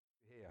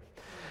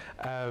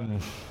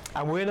And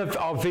we're in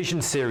our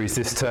vision series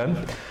this term.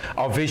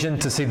 Our vision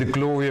to see the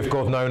glory of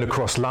God known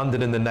across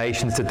London and the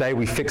nations. Today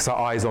we fix our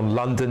eyes on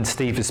London.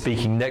 Steve is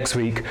speaking next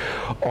week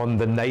on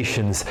the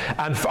nations.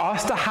 And for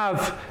us to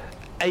have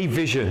a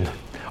vision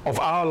of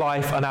our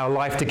life and our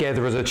life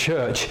together as a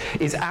church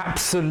is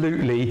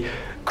absolutely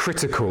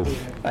critical.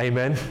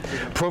 Amen.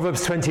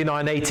 Proverbs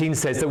 29:18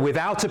 says that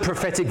without a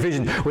prophetic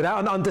vision, without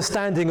an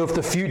understanding of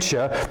the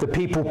future, the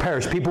people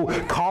perish. People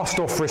cast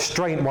off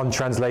restraint, one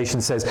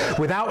translation says.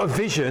 Without a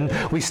vision,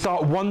 we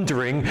start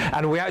wandering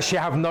and we actually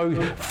have no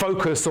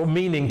focus or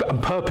meaning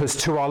and purpose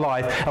to our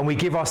life, and we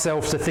give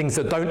ourselves to things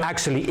that don't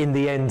actually in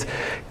the end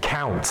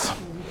count.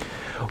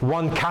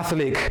 One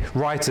Catholic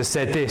writer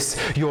said this: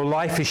 your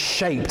life is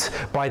shaped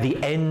by the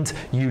end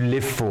you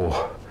live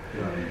for.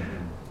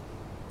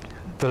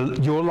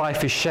 Your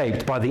life is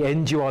shaped by the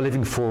end you are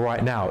living for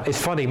right now.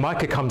 It's funny,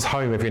 Micah comes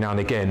home every now and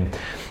again.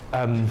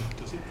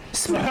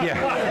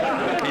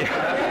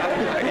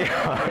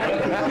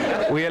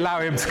 We allow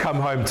him to come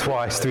home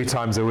twice, 3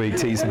 times a week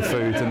to eat some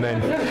food, and then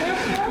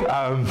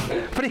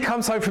but he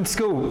comes home from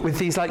school with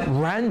these like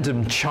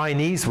random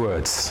Chinese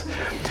words,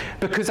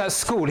 because at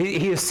school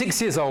he is 6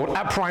 years old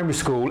at primary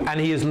school and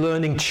he is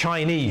learning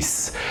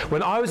Chinese.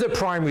 When I was at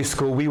primary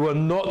school, we were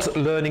not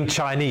learning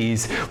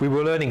Chinese, we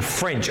were learning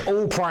French.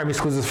 All primary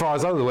schools, as far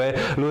as I'm aware,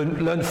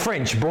 learn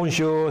French.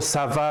 Bonjour,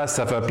 ça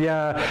va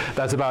bien,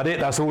 that's about it,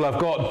 that's all I've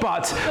got.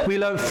 But we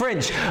learn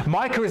French.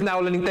 Micah is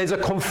now learning, there's a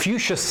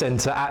Confucius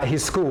Center at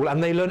his school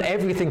and they learn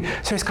everything.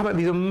 So he's come up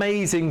with these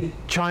amazing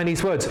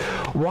Chinese words.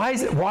 Why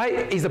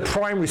is the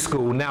primary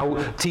school now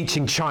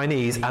teaching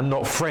Chinese and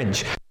not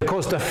French?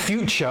 Because the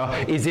future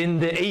is in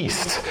the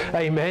East,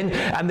 amen?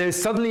 And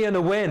there's suddenly an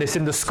awareness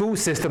in the school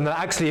system that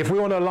actually if we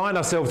want to align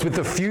ourselves with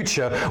the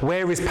future,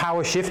 where is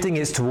power shifting?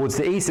 It's towards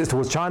the East, it's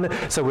towards China.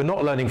 So we're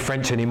not learning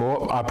French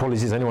anymore. Our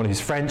apologies to anyone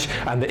who's French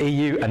and the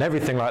EU and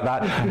everything like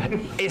that.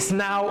 It's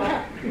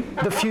now,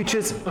 the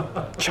future's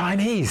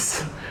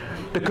Chinese.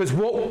 Because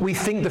what we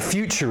think the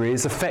future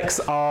is affects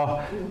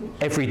our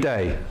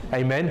everyday,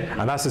 amen?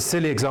 And that's a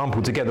silly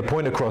example to get the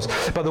point across.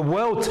 But the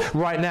world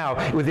right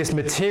now, with this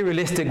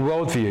materialistic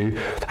worldview,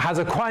 has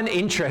a quite an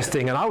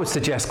interesting, and I would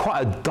suggest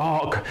quite a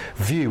dark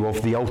view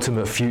of the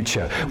ultimate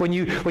future. When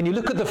you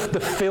look at the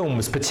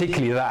films,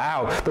 particularly that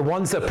are out, the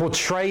ones that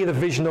portray the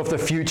vision of the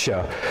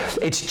future,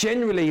 it's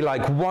generally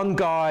like one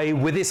guy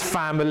with his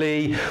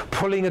family,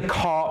 pulling a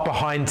cart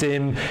behind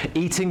him,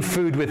 eating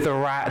food with the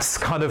rats,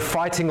 kind of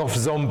fighting off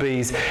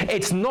zombies.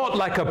 It's not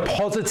like a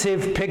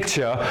positive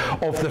picture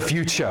of the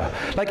future.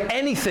 Like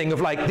anything of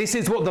like, this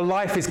is what the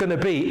life is going to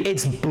be.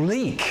 It's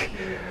bleak.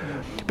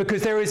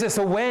 Because there is this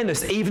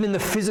awareness, even in the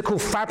physical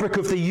fabric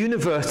of the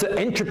universe, that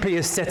entropy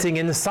is setting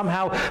in.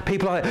 Somehow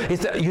people are like,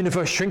 is the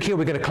universe shrinking? Are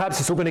we going to collapse?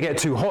 It's all going to get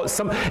too hot.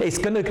 It's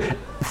going to,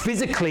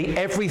 physically,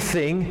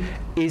 everything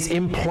is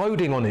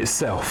imploding on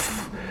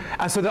itself.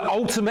 And so the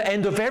ultimate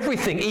end of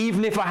everything,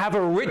 even if I have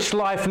a rich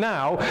life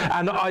now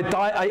and I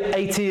die at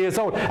 80 years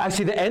old,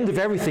 actually the end of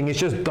everything is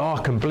just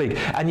dark and bleak.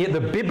 And yet the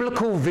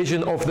biblical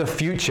vision of the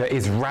future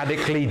is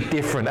radically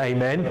different,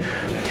 amen?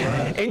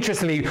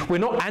 Interestingly, we're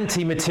not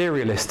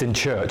anti-materialist in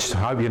church. I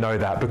hope you know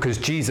that, because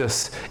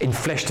Jesus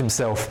enfleshed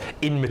himself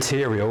in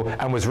material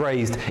and was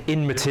raised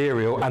in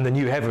material, and the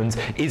new heavens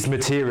is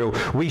material.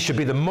 We should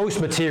be the most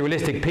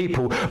materialistic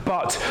people,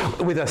 but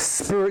with a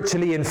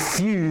spiritually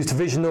infused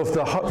vision of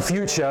the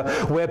future,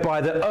 whereby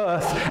the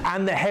earth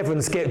and the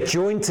heavens get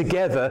joined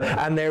together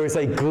and there is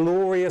a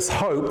glorious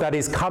hope that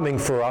is coming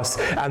for us,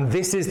 and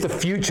this is the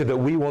future that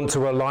we want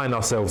to align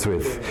ourselves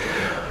with.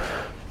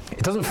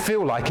 It doesn't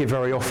feel like it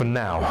very often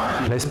now,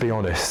 let's be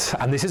honest.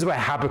 And this is where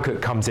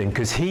Habakkuk comes in,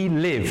 because he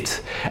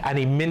lived and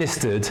he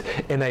ministered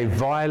in a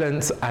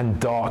violent and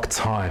dark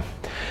time.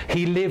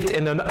 He lived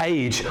in an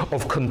age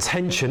of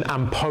contention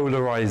and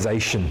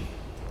polarization.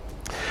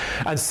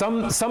 And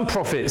some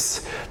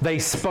prophets, they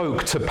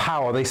spoke to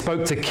power, they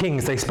spoke to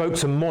kings, they spoke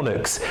to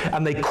monarchs,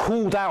 and they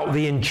called out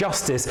the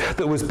injustice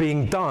that was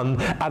being done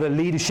at a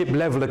leadership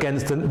level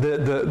against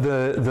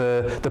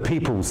the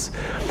peoples.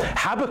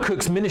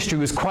 Habakkuk's ministry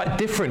was quite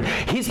different.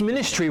 His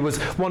ministry was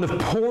one of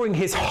pouring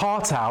his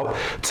heart out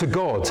to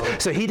God.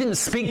 So he didn't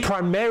speak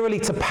primarily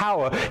to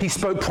power, he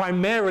spoke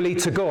primarily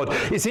to God.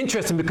 It's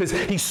interesting because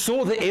he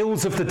saw the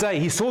ills of the day,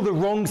 he saw the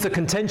wrongs, the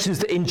contentions,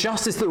 the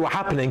injustice that were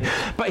happening,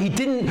 but he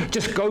didn't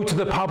just go to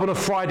the pub on a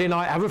Friday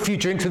night, have a few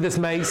drinks with his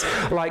mates,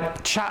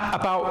 like chat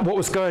about what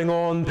was going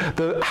on,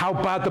 how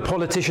bad the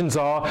politicians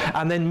are,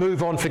 and then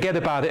move on, forget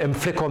about it, and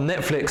flick on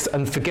Netflix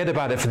and forget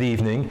about it for the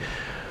evening.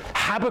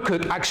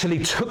 Habakkuk actually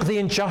took the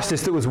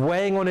injustice that was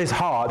weighing on his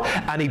heart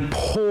and he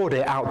poured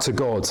it out to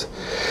God.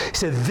 He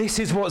said, this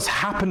is what's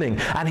happening.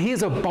 And he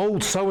is a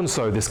bold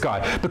so-and-so, this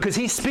guy, because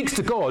he speaks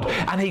to God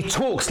and he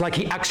talks like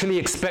he actually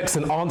expects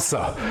an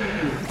answer.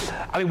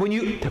 I mean,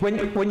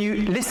 when you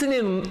listen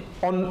in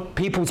on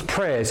people's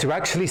prayers who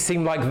actually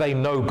seem like they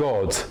know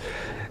God,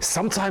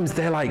 sometimes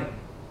they're like,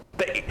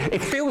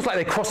 it feels like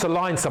they cross a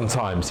line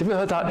sometimes. Have you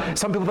heard that?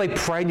 Some people, they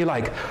pray and you're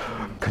like,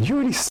 Can you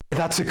really say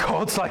that to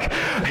God? Like,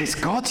 it's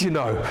God, you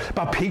know.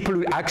 But people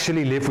who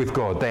actually live with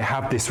God, they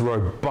have this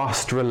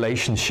robust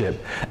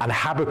relationship. And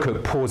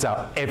Habakkuk pours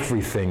out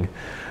everything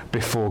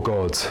before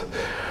God.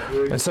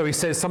 And so he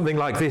says something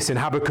like this in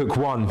Habakkuk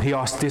 1. He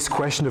asks this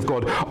question of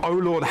God, "O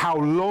Lord, how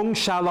long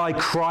shall I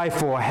cry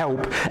for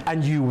help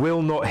and you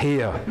will not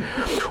hear?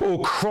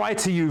 Or cry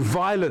to you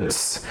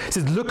violence?" He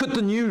says, "Look at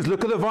the news,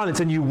 look at the violence,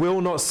 and you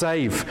will not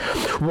save.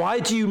 Why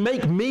do you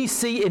make me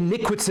see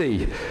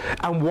iniquity?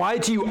 And why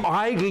do you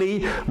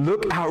idly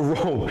look at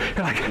wrong?"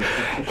 You're like,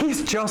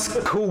 he's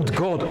just called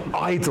God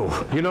idle.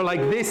 You know,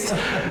 like this.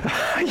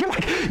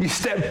 You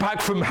step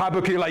back from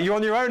Habakkuk, you're like, you're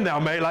on your own now,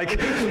 mate. Like,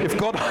 if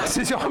God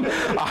answers you,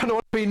 I don't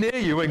want to be near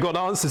you when God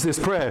answers this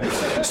prayer.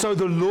 So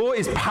the law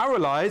is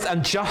paralyzed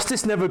and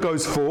justice never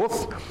goes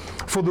forth.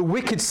 For the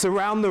wicked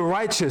surround the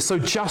righteous, so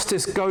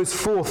justice goes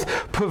forth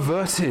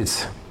perverted.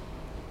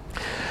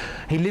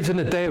 He lives in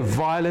a day of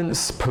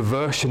violence,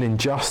 perversion,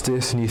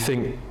 injustice, and you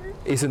think,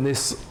 isn't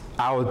this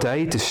our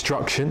day?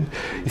 Destruction.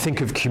 You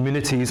think of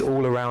communities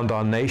all around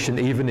our nation,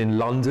 even in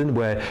London,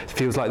 where it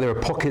feels like there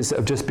are pockets that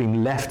have just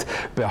been left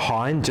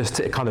behind just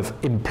to kind of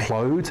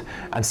implode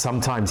and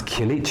sometimes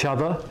kill each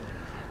other.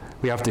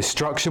 We have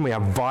destruction, we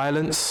have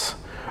violence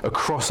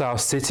across our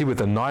city with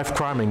the knife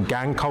crime and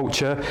gang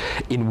culture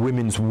in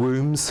women's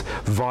wombs,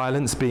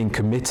 violence being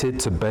committed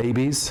to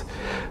babies,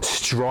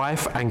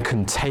 strife and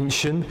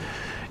contention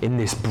in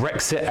this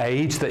Brexit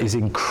age that is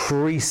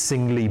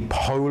increasingly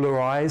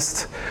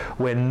polarized,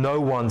 where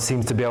no one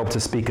seems to be able to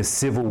speak a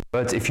civil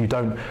word if you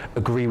don't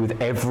agree with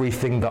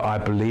everything that I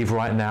believe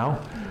right now.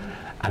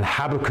 And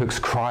Habakkuk's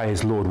cry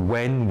is, "Lord,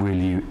 when will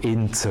you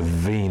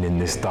intervene in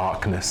this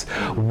darkness?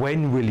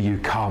 When will you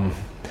come?"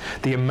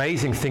 The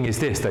amazing thing is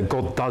this, that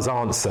God does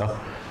answer.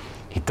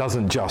 He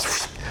doesn't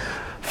just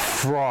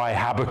fry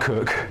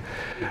Habakkuk.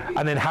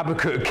 And then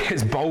Habakkuk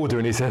gets bolder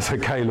and he says,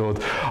 "Okay,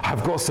 Lord,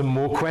 I've got some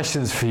more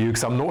questions for you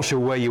because I'm not sure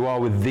where you are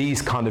with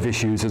these kind of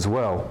issues as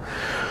well."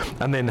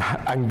 And then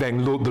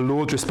the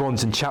Lord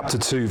responds in chapter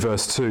 2,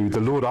 verse 2, "The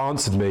Lord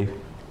answered me,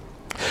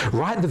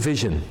 write the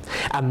vision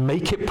and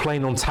make it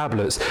plain on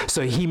tablets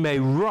so he may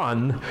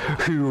run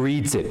who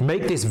reads it."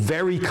 Make this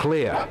very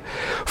clear.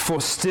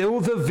 "For still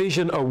the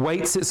vision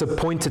awaits its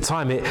appointed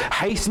time. It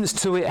hastens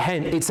to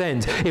its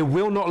end. It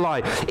will not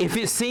lie. If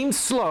it seems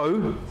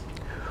slow,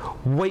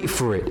 wait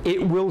for it.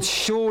 It will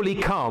surely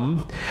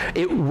come.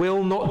 It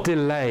will not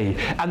delay."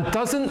 And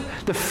doesn't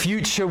the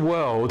future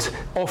world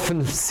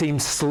often seem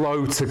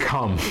slow to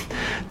come?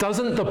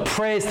 Doesn't the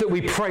prayers that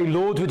we pray,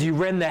 "Lord, would you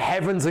rend the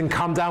heavens and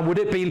come down? Would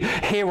it be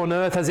here on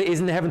earth as it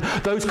is in heaven?"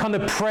 Those kind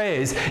of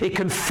prayers, it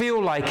can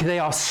feel like they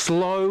are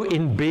slow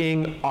in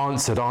being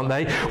answered, aren't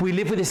they? We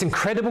live with this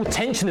incredible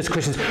tension as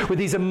Christians, with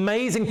these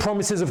amazing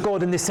promises of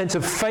God in this sense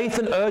of faith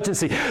and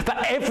urgency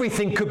that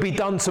everything could be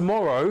done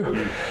tomorrow,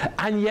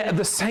 and yet at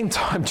the same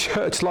time,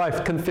 church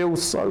life can feel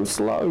so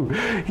slow.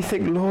 You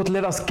think, "Lord,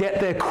 let us get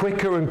there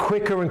quicker and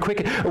quicker and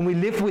quicker." And we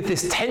live with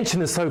this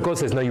tension, and so God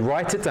says, "No, you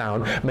write it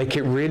down, make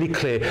it really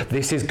clear,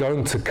 this is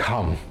going to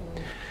come."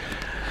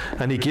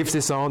 And he gives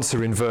this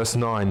answer in verse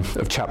 9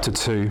 of chapter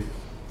 2.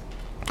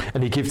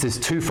 And he gives this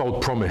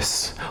twofold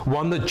promise.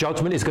 One, that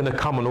judgment is going to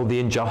come on all the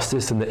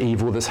injustice and the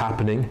evil that's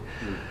happening.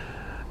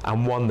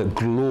 And one, that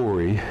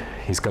glory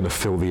is going to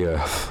fill the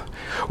earth.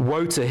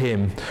 "Woe to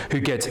him who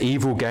gets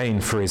evil gain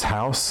for his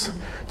house,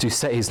 to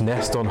set his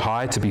nest on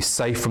high, to be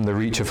safe from the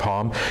reach of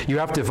harm. You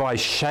have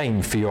devised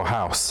shame for your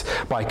house.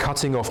 By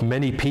cutting off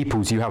many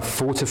peoples, you have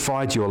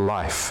fortified your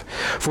life.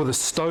 For the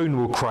stone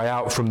will cry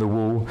out from the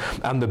wall,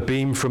 and the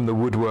beam from the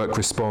woodwork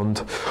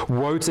respond.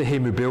 Woe to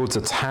him who builds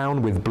a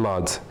town with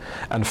blood,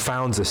 and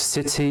founds a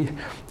city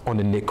on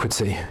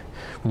iniquity."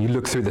 When you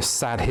look through the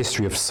sad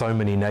history of so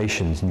many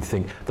nations, and you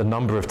think the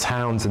number of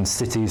towns and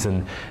cities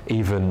and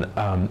even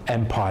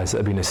empires that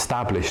have been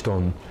established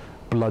on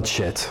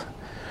bloodshed,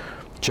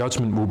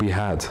 judgment will be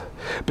had.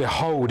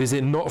 "Behold, is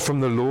it not from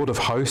the Lord of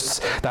hosts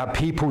that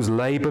peoples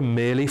labor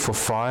merely for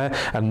fire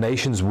and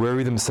nations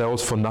weary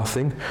themselves for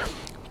nothing?"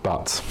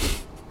 But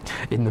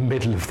in the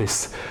middle of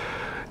this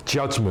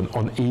judgment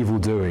on evil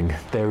doing,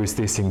 there is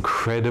this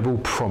incredible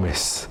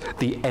promise,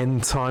 the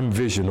end time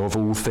vision of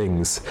all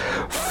things.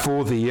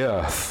 "For the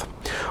earth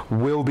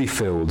will be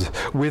filled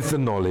with the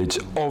knowledge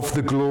of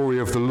the glory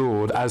of the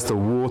Lord as the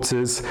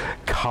waters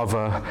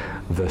cover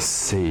the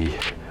sea."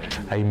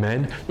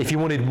 Amen. If you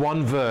wanted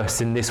one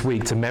verse in this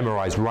week to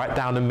memorize, write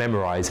down and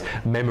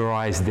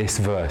memorize this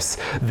verse.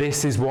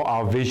 This is what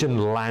our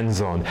vision lands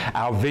on.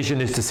 Our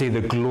vision is to see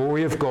the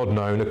glory of God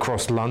known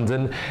across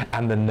London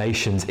and the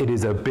nations. It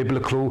is a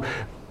biblical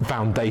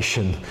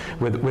foundation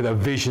with a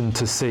vision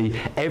to see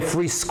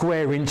every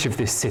square inch of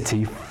this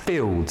city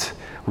filled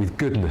with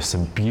goodness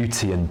and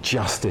beauty and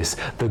justice,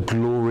 the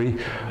glory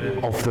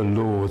of the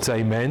Lord.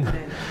 Amen.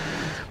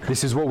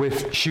 This is what we're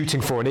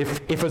shooting for. And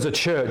if as a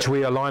church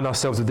we align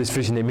ourselves with this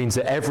vision, it means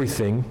that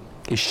everything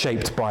is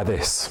shaped by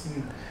this.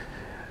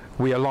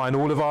 we align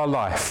all of our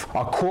life,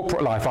 our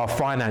corporate life, our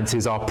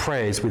finances, our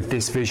prayers with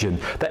this vision,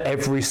 that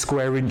every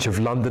square inch of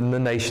London and the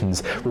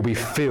nations will be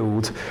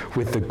filled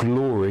with the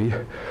glory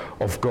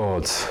of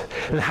God.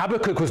 And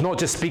Habakkuk was not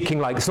just speaking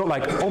like, it's not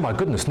like, oh my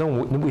goodness, no,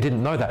 we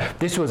didn't know that.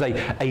 This was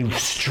a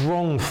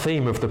strong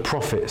theme of the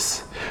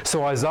prophets.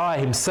 So Isaiah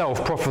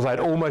himself prophesied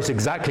almost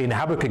exactly, and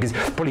Habakkuk is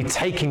probably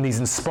taking these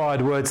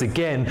inspired words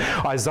again.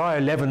 Isaiah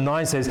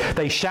 11:9 says,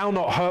 they shall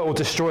not hurt or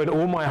destroy in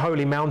all my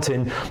holy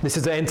mountain. This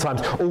is the end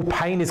times. All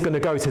pain is going to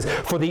go. It says,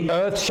 for the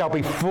earth shall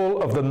be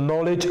full of the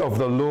knowledge of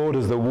the Lord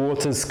as the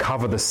waters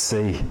cover the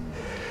sea.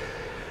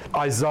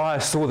 Isaiah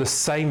saw the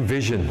same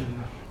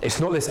vision. It's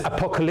not this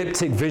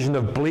apocalyptic vision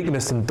of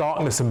bleakness and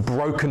darkness and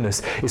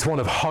brokenness. It's one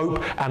of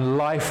hope and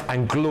life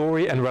and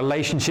glory and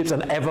relationships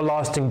and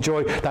everlasting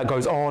joy that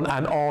goes on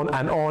and on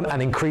and on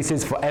and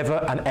increases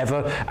forever and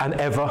ever and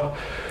ever.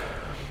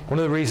 One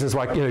of the reasons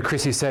why,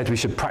 Chrissy said we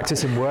should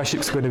practice in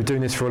worship, because we've been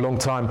doing this for a long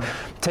time.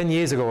 10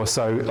 years ago or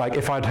so,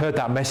 if I'd heard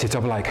that message,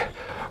 I'd be like,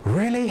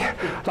 really?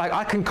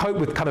 I can cope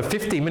with kind of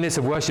 15 minutes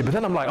of worship, but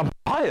then I'm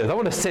tired. I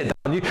want to sit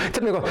down. You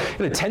tell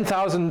me,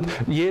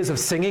 10,000 years of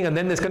singing, and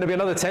then there's going to be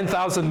another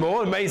 10,000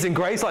 more. Amazing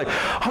Grace.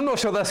 I'm not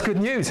sure that's good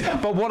news.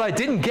 But what I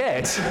didn't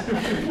get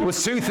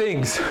was two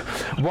things.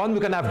 One, we're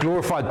going to have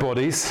glorified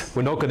bodies.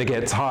 We're not going to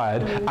get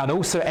tired. And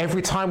also,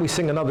 every time we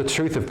sing another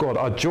truth of God,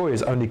 our joy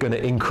is only going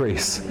to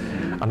increase.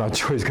 And our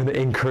joy is going to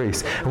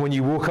increase. And when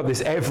you walk up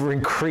this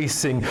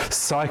ever-increasing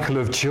cycle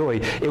of joy,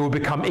 it will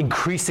become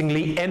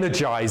increasingly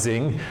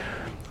energizing,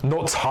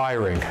 not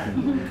tiring.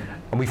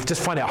 And we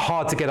just find it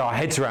hard to get our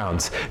heads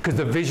around, because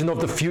the vision of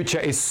the future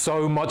is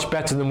so much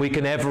better than we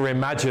can ever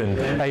imagine.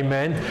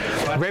 Amen.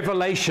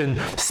 Revelation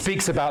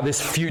speaks about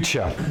this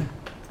future.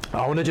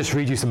 I want to just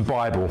read you some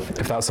Bible,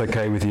 if that's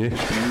okay with you.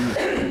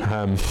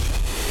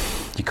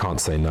 You can't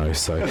say no,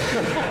 so.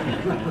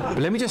 But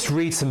let me just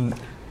read some,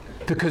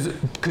 because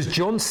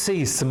John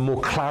sees some more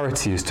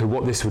clarity as to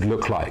what this would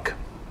look like.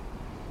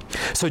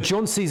 So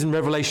John sees in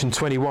Revelation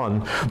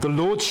 21, the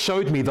Lord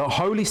showed me the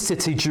holy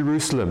city,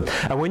 Jerusalem.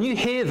 And when you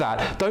hear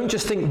that, don't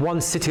just think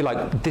one city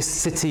like this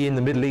city in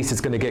the Middle East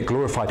is going to get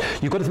glorified.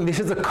 You've got to think this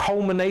is the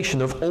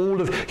culmination of all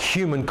of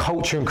human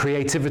culture and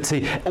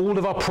creativity, all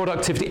of our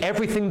productivity,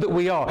 everything that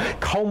we are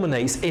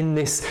culminates in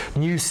this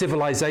new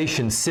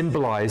civilization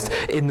symbolized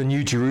in the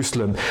New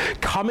Jerusalem.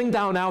 Coming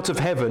down out of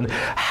heaven,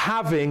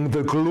 having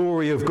the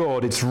glory of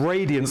God, its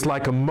radiance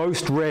like a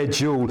most rare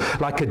jewel,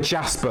 like a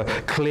jasper,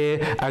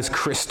 clear as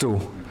crystal.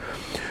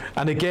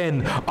 And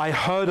again, I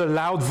heard a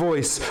loud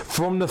voice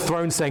from the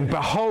throne saying,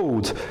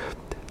 behold,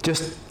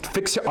 just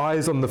fix your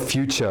eyes on the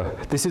future.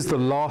 This is the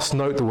last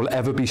note that will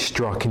ever be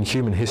struck in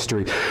human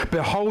history.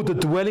 Behold, the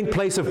dwelling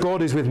place of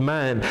God is with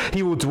man.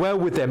 He will dwell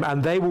with them,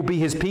 and they will be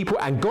his people,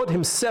 and God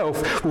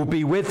himself will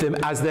be with them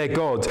as their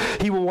God.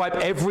 He will wipe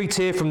every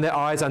tear from their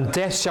eyes, and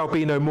death shall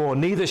be no more.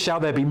 Neither shall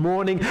there be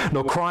mourning,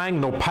 nor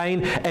crying, nor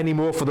pain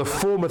anymore, for the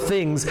former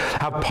things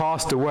have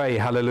passed away.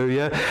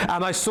 Hallelujah.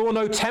 And I saw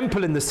no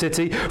temple in the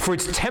city, for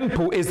its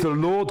temple is the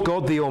Lord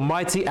God, the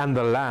Almighty, and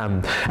the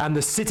Lamb. And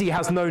the city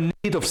has no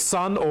need of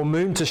sun or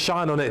moon to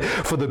shine on it,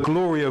 for the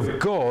glory of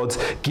God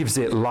gives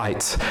it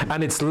light,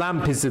 and its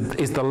lamp is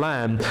the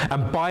Lamb,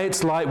 and by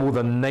its light will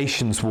the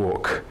nations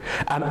walk.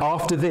 And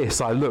after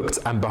this I looked,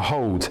 and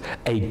behold,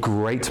 a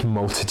great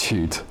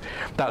multitude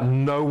that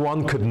no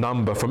one could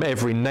number, from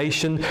every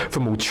nation,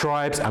 from all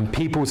tribes and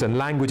peoples and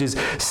languages,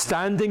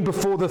 standing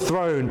before the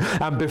throne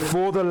and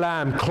before the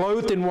Lamb,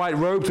 clothed in white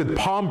robes with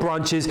palm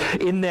branches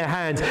in their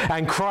hands,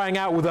 and crying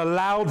out with a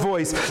loud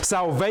voice,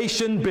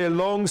 salvation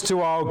belongs to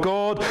our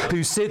God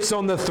who sits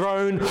on the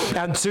throne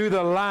and to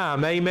the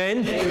Lamb.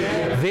 Amen?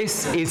 Amen.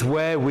 This is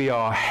where we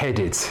are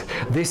headed.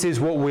 This is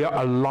what we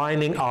are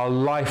aligning our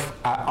life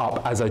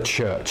up as a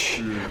church.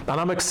 And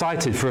I'm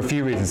excited for a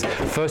few reasons.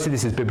 Firstly,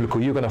 this is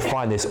biblical. You're going to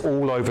find this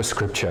all over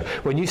Scripture.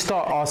 When you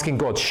start asking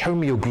God, show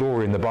me your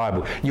glory in the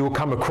Bible, you will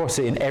come across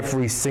it in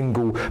every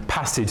single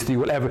passage that you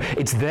will ever.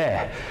 It's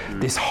there.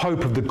 This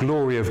hope of the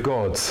glory of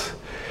God.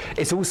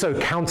 It's also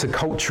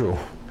countercultural,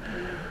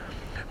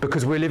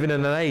 because we're living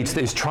in an age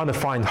that is trying to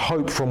find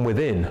hope from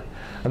within.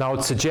 And I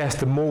would suggest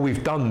the more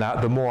we've done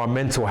that, the more our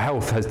mental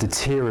health has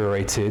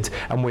deteriorated,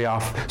 and we are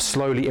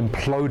slowly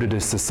imploded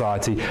as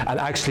society.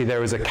 And actually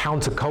there is a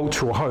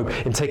countercultural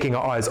hope in taking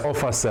our eyes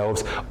off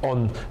ourselves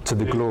on to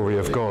the glory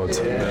of God.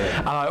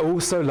 And I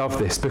also love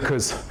this,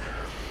 because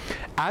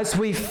as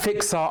we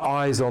fix our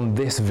eyes on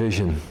this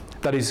vision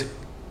that is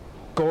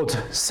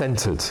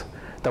God-centered,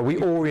 that we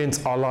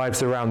orient our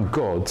lives around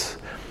God,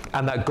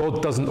 and that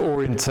God doesn't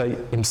orientate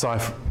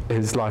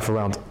his life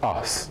around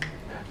us.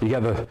 You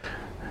get the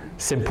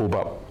simple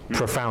but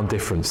profound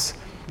difference.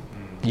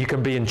 You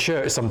can be in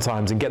church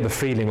sometimes and get the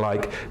feeling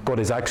like God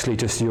is actually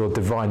just your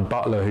divine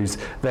butler who's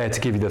there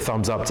to give you the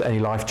thumbs up to any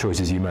life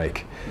choices you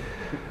make.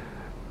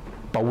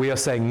 But we are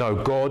saying, no,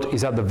 God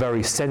is at the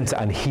very center,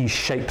 and he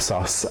shapes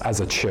us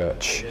as a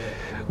church.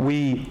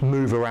 We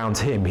move around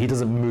him. He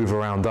doesn't move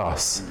around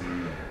us.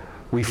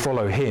 We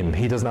follow him.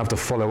 He doesn't have to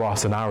follow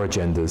us and our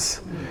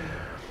agendas.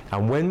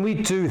 And when we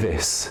do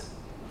this,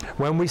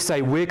 When we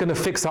say we're going to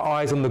fix our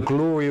eyes on the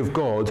glory of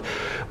God,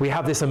 we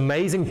have this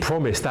amazing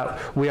promise that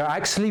we are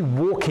actually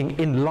walking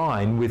in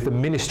line with the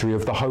ministry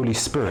of the Holy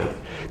Spirit.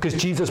 Because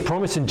Jesus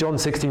promised in John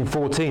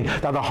 16:14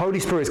 that the Holy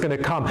Spirit is going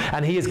to come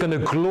and he is going to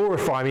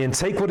glorify me and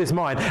take what is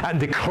mine and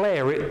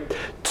declare it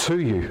to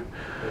you.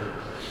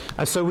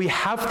 And so we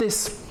have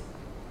this.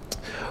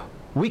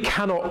 We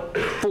cannot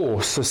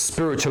force a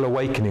spiritual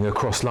awakening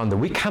across London.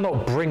 We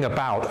cannot bring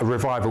about a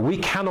revival. We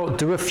cannot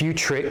do a few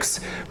tricks,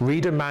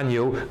 read a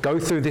manual, go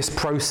through this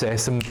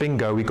process, and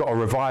bingo, we got a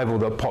revival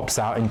that pops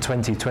out in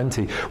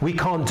 2020. We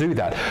can't do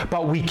that.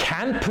 But we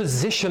can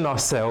position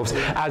ourselves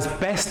as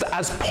best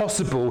as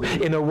possible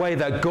in a way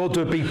that God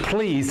would be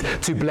pleased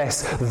to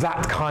bless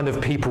that kind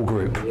of people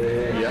group.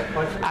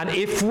 And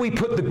if we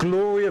put the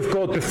glory of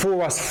God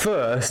before us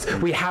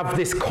first, we have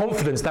this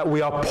confidence that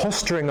we are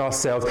posturing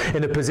ourselves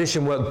in a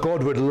position where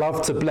God would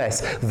love to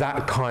bless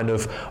that kind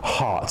of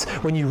heart.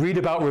 When you read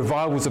about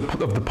revivals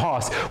of the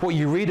past, what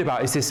you read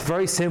about is this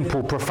very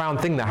simple,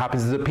 profound thing that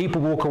happens, is that people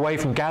walk away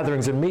from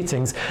gatherings and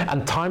meetings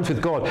and times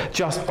with God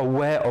just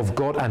aware of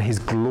God and his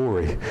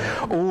glory.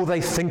 All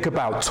they think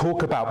about,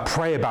 talk about,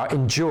 pray about,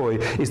 enjoy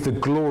is the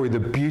glory, the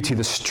beauty,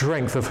 the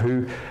strength of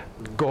who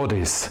God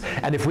is.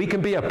 And if we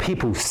can be a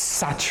people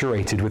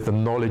saturated with the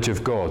knowledge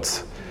of God,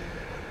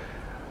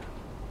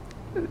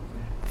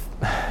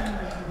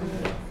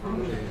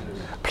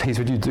 please,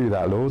 would you do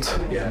that, Lord?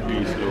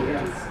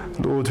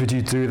 Lord, would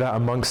you do that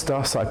amongst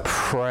us? I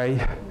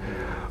pray.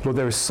 Lord,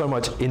 there is so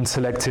much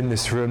intellect in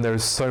this room. There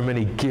is so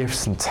many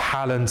gifts and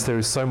talents. There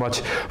is so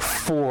much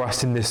for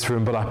us in this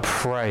room. But I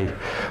pray,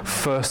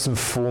 first and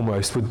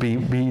foremost, would be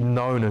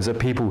known as a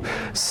people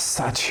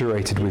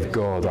saturated with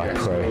God, I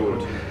pray.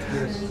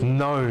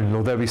 Known,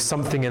 Lord, there'll be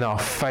something in our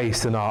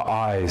face and our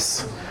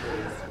eyes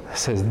that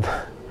says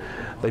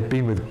they've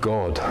been with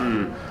God.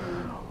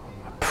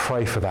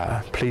 Pray for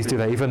that. Please do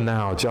that even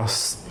now.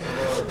 Just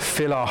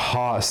fill our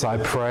hearts, I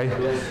pray.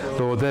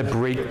 Lord, there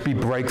be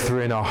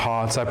breakthrough in our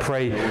hearts. I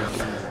pray,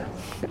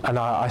 and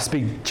I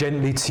speak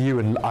gently to you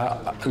and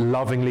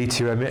lovingly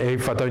to you. I mean,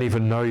 if I don't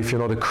even know if you're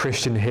not a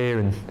Christian here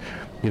and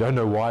you don't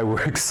know why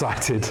we're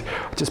excited,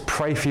 I just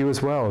pray for you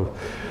as well.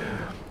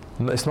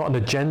 It's not an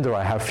agenda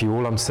I have for you.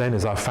 All I'm saying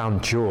is I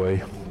found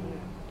joy,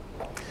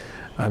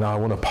 and I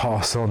want to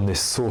pass on this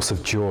source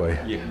of joy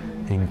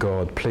in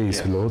God.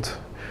 Please, Lord.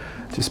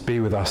 Just be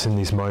with us in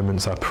these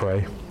moments, I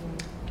pray.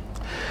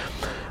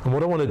 And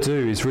what I want to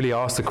do is really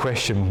ask the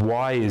question,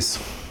 why is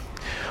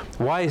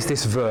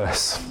this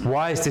verse,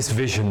 why is this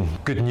vision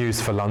good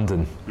news for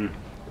London?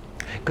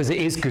 Because it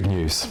is good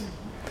news.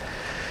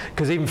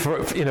 Because even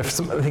for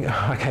something,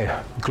 okay,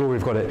 glory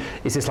of God,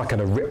 is this like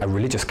a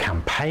religious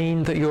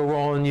campaign that you're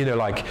on?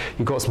 Like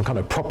you've got some kind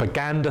of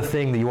propaganda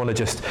thing that you want to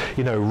just,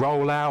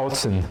 roll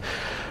out? And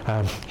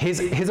here's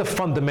a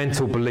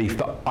fundamental belief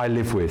that I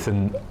live with,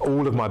 and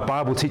all of my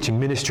Bible teaching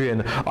ministry,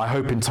 and I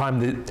hope in time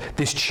that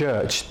this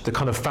church, the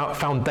kind of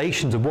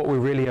foundations of what we're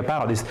really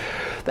about, is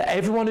that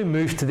everyone who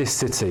moves to this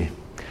city,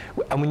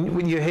 and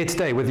when you're here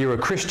today, whether you're a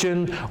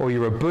Christian or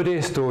you're a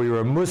Buddhist or you're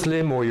a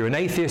Muslim or you're an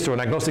atheist or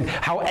an agnostic,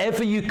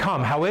 however you've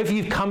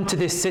come to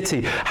this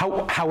city,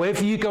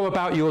 however you go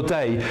about your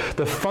day,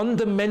 the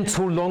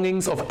fundamental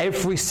longings of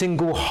every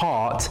single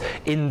heart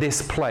in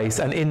this place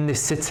and in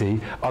this city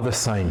are the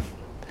same.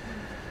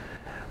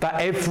 That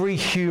every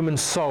human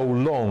soul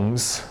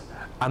longs,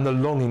 and the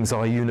longings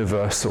are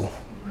universal.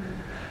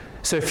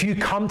 So if you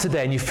come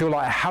today and you feel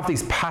like I have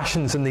these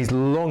passions and these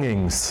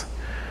longings,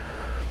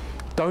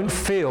 don't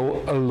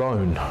feel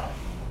alone,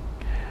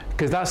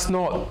 because that's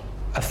not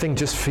a thing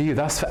just for you.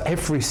 That's for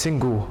every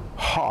single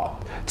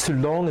heart. To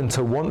long and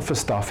to want for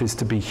stuff is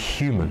to be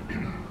human.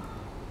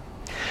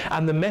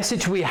 And the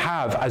message we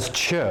have as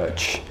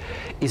church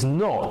is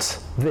not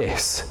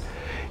this.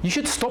 You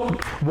should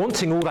stop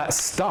wanting all that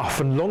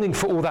stuff and longing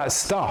for all that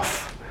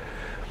stuff.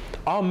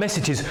 Our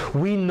message is,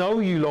 we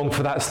know you long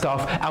for that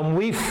stuff, and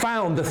we've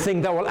found the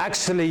thing that will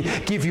actually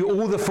give you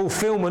all the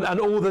fulfillment and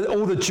all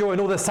the joy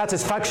and all the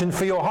satisfaction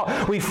for your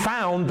heart. We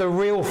found the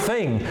real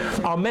thing.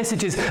 Our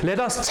message is, let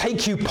us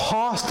take you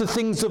past the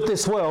things of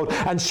this world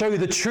and show you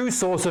the true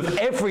source of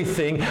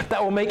everything that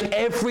will make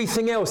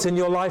everything else in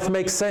your life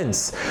make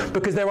sense.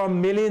 Because there are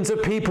millions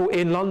of people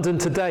in London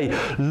today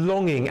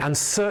longing and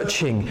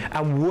searching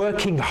and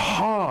working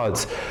hard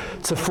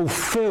to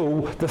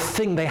fulfill the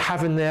thing they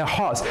have in their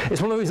hearts.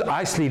 It's one of the reasons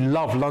I actually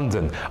love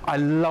London. I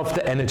love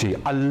the energy.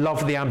 I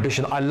love the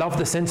ambition. I love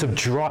the sense of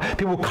drive.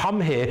 People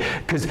come here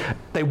because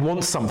they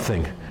want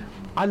something.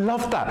 I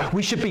love that.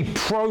 We should be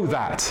pro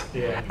that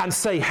and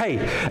say, hey,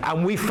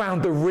 and we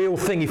found the real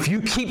thing. If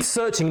you keep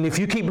searching and if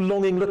you keep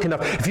longing, looking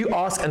up, if you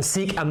ask and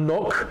seek and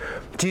knock,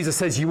 Jesus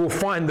says you will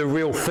find the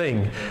real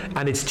thing,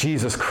 and it's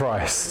Jesus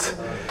Christ.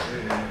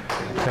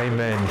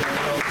 Amen.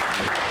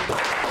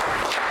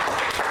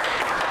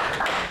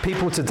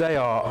 People today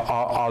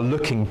are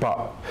looking,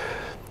 but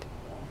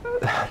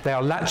they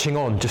are latching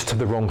on just to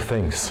the wrong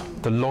things.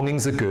 The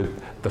longings are good,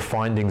 the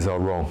findings are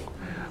wrong.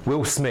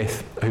 Will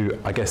Smith, who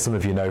I guess some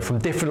of you know, from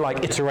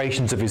different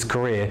iterations of his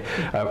career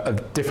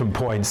at different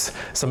points.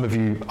 Some of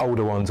you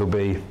older ones will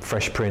be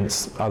Fresh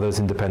Prince, others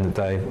Independent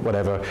Day,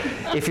 whatever.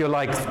 If you're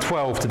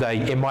 12 today,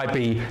 it might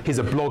be he's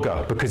a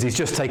blogger because he's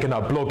just taken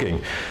up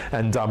blogging,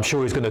 and I'm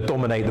sure he's going to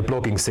dominate the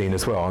blogging scene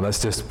as well, and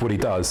that's just what he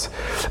does.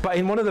 But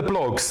in one of the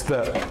blogs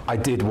that I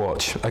did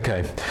watch,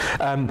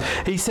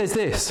 he says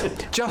this,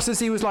 just as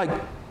he was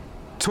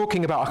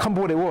talking about, I can't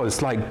remember what it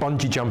was,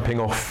 bungee jumping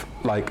off,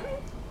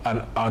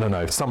 and I don't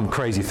know, some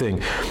crazy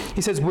thing.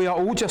 He says, we are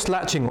all just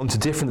latching onto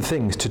different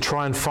things to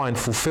try and find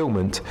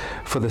fulfillment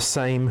for the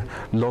same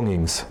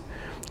longings.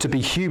 To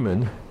be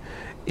human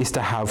is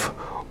to have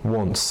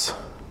wants.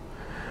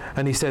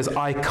 And he says,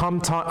 I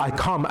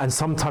come and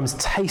sometimes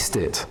taste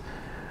it,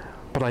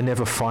 but I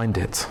never find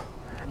it.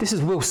 This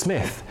is Will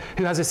Smith,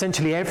 who has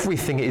essentially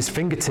everything at his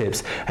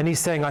fingertips, and he's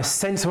saying, I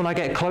sense when I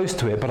get close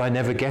to it, but I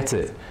never get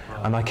it,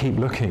 and I keep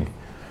looking.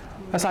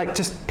 That's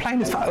just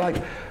plain as fact,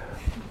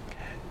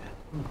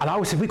 and I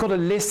always say, we've got to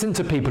listen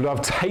to people who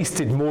have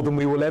tasted more than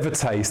we will ever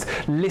taste.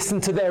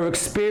 Listen to their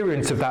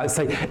experience of that and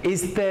say,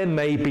 is there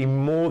maybe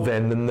more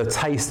then than the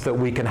taste that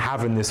we can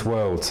have in this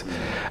world?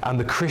 And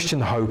the Christian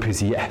hope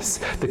is yes.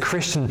 The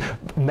Christian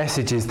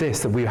message is this,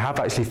 that we have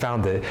actually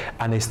found it,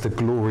 and it's the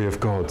glory of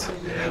God.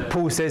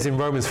 Paul says in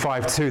Romans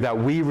 5:2 that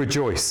we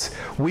rejoice.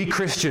 We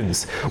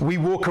Christians, we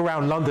walk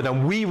around London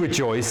and we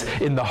rejoice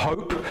in the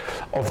hope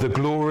of the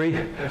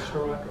glory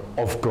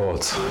of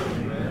God.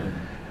 Amen.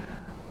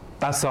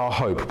 That's our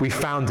hope. We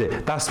found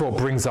it. That's what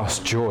brings us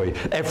joy.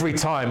 Every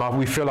time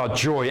we feel our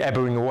joy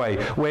ebbing away,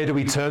 where do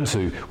we turn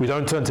to? We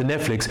don't turn to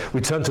Netflix.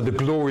 We turn to the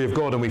glory of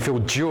God, and we feel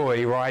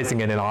joy rising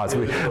in our hearts.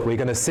 We're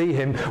going to see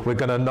him. We're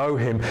going to know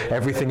him.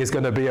 Everything is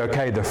going to be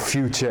okay. The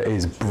future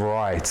is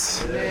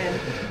bright. Amen.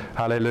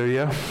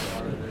 Hallelujah.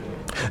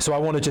 So I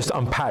want to just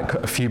unpack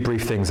a few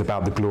brief things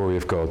about the glory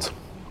of God.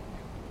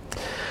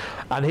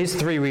 And here's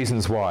 3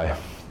 reasons why.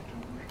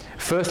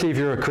 Firstly, if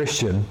you're a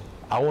Christian,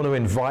 I want to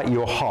invite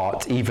your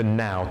heart even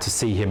now to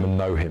see him and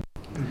know him.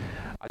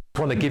 I just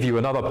want to give you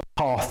another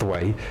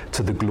pathway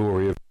to the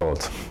glory of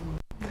God.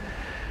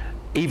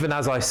 Even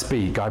as I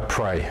speak, I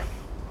pray.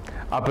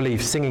 I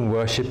believe singing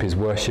worship is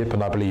worship,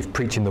 and I believe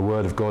preaching the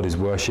word of God is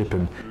worship,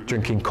 and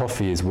drinking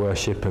coffee is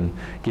worship, and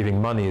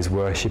giving money is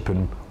worship,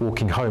 and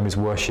walking home is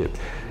worship.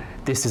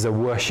 This is a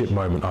worship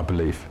moment, I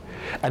believe.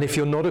 And if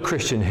you're not a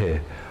Christian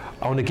here,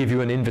 I want to give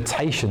you an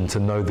invitation to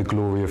know the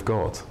glory of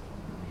God.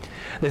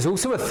 There's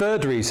also a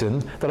third reason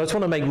that I just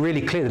want to make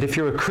really clear, that if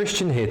you're a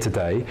Christian here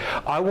today,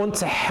 I want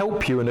to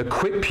help you and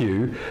equip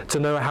you to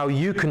know how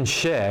you can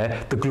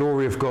share the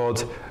glory of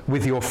God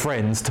with your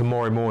friends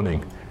tomorrow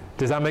morning.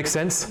 Does that make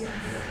sense?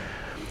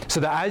 So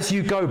that as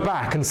you go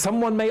back and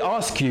someone may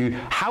ask you,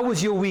 how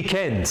was your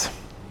weekend?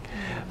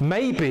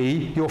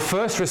 Maybe your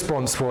first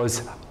response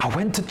was, I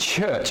went to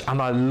church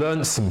and I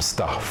learned some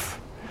stuff.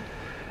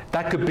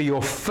 That could be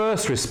your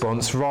first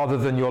response rather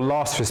than your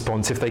last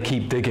response if they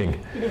keep digging.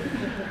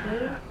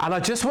 And I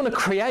just want to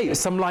create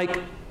some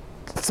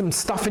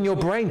stuff in your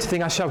brain to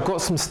think, actually, I've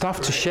got some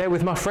stuff to share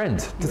with my friend.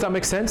 Does that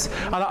make sense?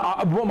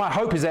 And what my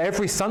hope is that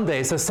every Sunday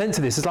it's a sense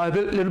of this. It's like a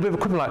little bit of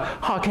equipment,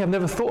 okay, I've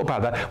never thought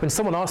about that. When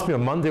someone asks me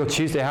on Monday or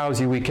Tuesday, how was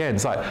your weekend?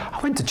 It's like, I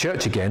went to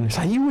church again. It's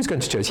like, you always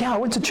going to church? Yeah, I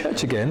went to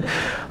church again.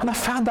 And I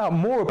found out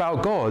more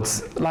about God.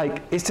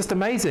 It's just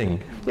amazing.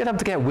 You don't have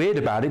to get weird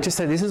about it. Just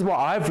say, this is what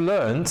I've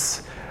learned.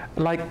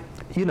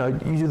 You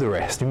do the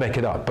rest. You make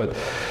it up. But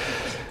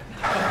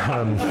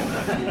don't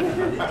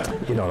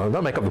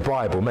make up the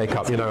Bible, make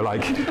up, I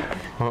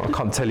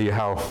can't tell you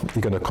how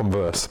you're going to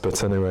converse,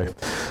 but anyway.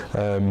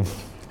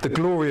 The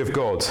glory of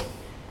God.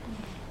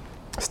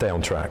 Stay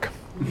on track.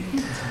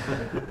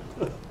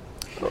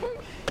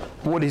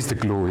 What is the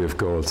glory of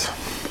God?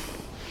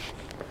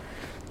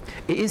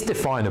 It is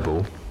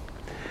definable,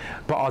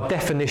 but our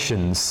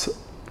definitions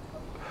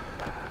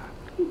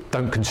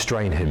don't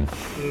constrain him.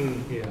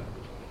 Yeah,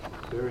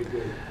 very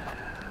good.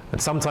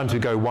 And sometimes we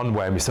go one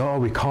way and we say,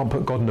 we can't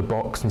put God in a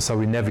box, and so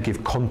we never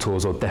give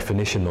contours or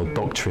definition or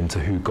doctrine to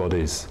who God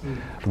is.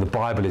 But the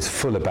Bible is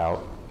full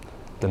about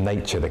the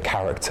nature, the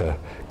character,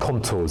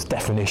 contours,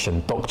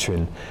 definition,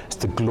 doctrine. It's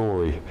the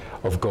glory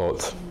of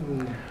God.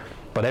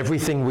 But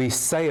everything we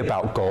say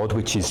about God,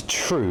 which is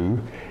true,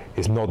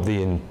 is not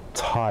the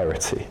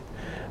entirety.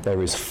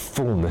 There is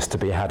fullness to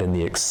be had in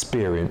the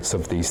experience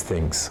of these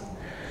things.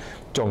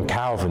 John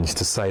Calvin used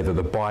to say that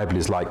the Bible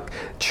is like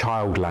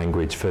child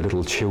language for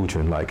little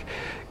children.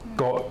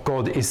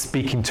 God is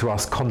speaking to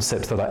us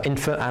concepts that are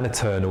infinite and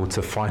eternal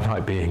to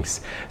finite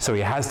beings. So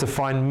he has to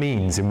find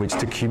means in which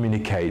to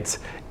communicate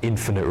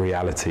infinite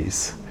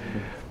realities.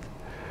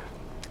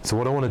 So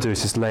what I want to do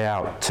is just lay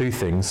out 2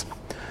 things.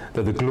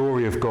 That the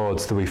glory of God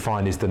that we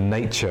find is the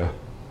nature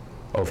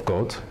of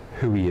God,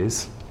 who he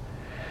is.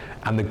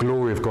 And the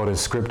glory of God in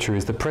Scripture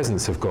is the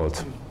presence of God.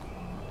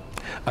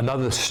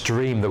 Another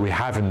stream that we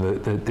have in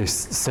this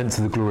sense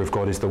of the glory of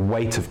God is the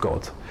weight of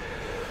God.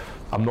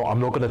 I'm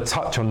not going to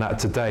touch on that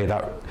today.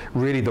 That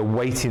really the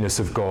weightiness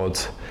of God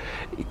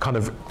kind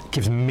of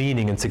gives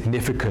meaning and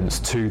significance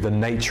to the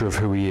nature of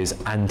who he is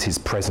and his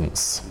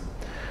presence.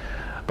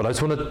 But I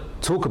just want to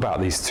talk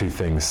about these two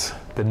things,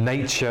 the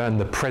nature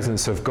and the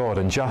presence of God,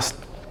 and just,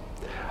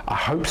 I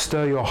hope,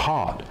 stir your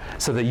heart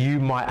so that you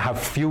might have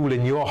fuel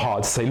in your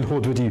heart to say,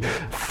 Lord, would you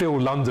fill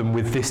London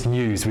with this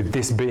news, with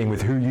this being,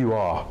 with who you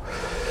are?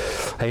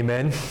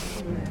 Amen.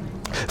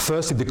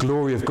 Firstly, the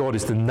glory of God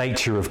is the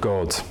nature of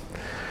God.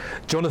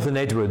 Jonathan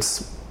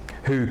Edwards,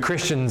 who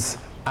Christians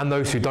and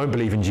those who don't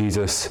believe in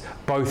Jesus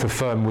both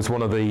affirm was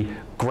one of the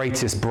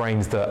greatest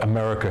brains that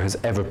America has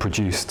ever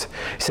produced.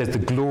 He says the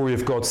glory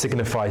of God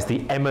signifies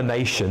the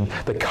emanation,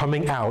 the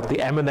coming out,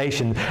 the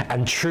emanation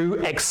and true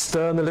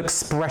external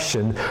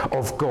expression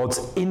of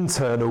God's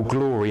internal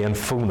glory and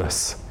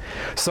fullness.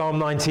 Psalm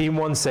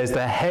 19:1 says,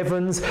 the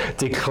heavens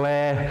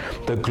declare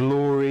the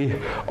glory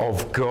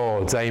of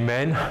God.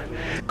 Amen.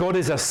 God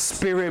is a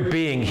spirit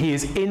being. He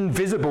is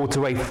invisible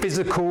to a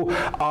physical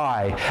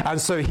eye.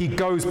 And so he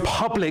goes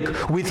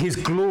public with his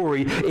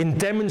glory in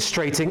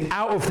demonstrating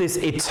out of this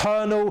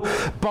eternal,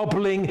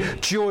 bubbling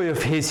joy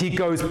of his. He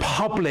goes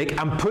public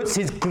and puts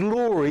his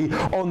glory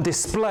on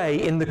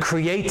display in the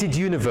created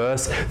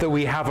universe that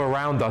we have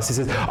around us. He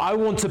says, I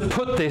want to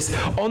put this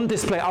on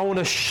display. I want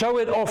to show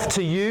it off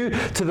to you,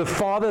 to the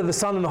Father, the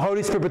Son, and the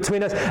Holy Spirit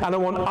between us, and I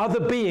want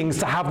other beings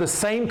to have the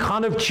same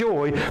kind of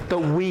joy that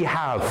we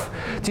have.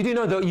 Did you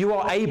know that you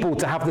are able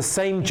to have the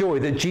same joy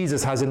that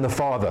Jesus has in the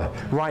Father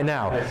right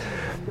now?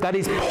 That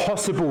is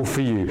possible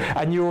for you,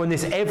 and you're on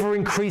this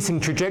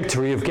ever-increasing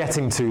trajectory of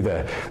getting to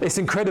there. It's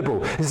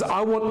incredible. It says, I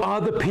want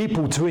other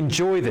people to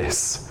enjoy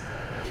this.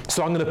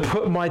 So I'm going to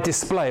put my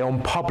display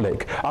on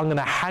public. I'm going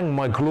to hang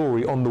my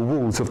glory on the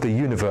walls of the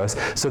universe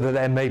so that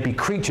there may be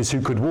creatures who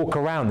could walk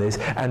around this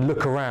and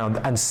look around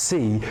and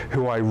see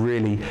who I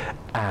really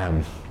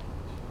am.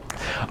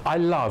 I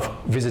love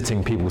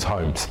visiting people's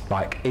homes.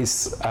 Like,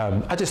 it's,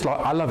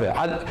 I love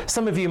it.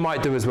 Some of you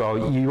might do as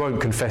well. You won't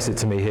confess it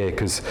to me here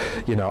because,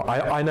 you know,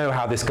 I know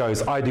how this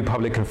goes. I do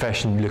public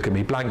confession. You look at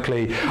me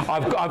blankly.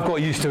 I've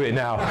got used to it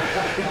now.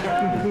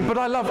 But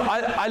I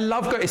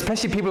love going,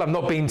 especially people I've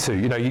not been to.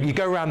 You know, you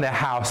go around their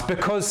house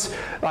because,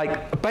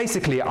 like,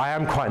 basically I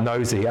am quite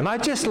nosy, and I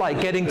just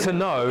like getting to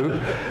know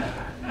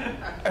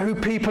who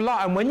people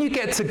are. And when you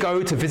get to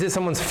go to visit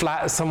someone's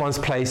flat, someone's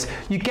place,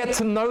 you get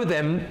to know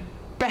them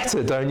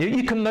better, don't you?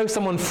 You can know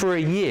someone for a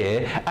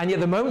year, and yet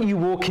the moment you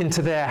walk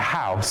into their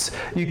house,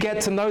 you get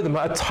to know them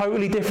at a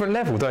totally different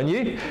level, don't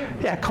you?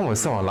 Yeah, come on,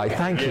 someone like,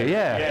 thank you,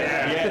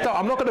 yeah.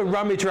 I'm not going to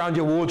rummage around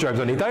your wardrobes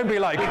on you. Don't be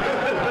like,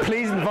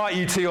 please invite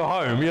you to your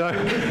home, you know?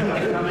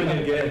 Coming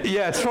again.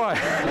 Yeah, that's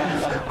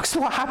right.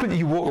 So what happens?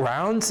 You walk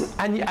around,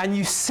 and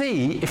you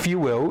see, if you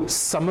will,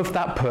 some of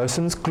that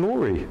person's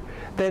glory,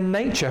 their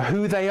nature,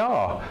 who they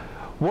are,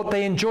 what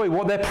they enjoy,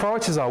 what their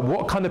priorities are,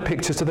 what kind of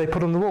pictures do they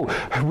put on the wall,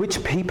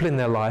 which people in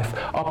their life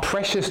are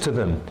precious to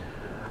them,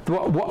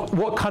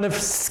 what kind of,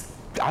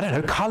 I don't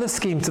know, colour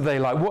schemes do they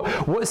like,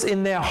 what's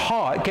in their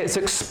heart gets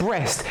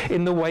expressed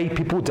in the way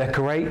people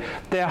decorate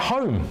their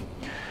home.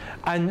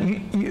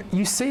 And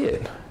you see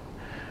it.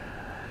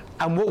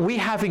 And what we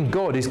have in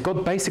God is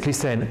God basically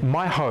saying,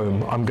 my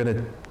home I'm going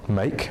to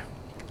make,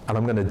 and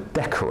I'm going to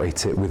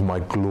decorate it with my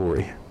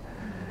glory.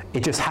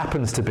 It just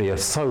happens to be a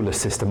solar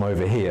system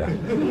over here.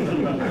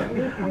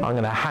 I'm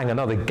going to hang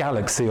another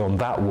galaxy on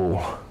that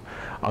wall.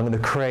 I'm going to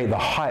create the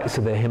heights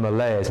of the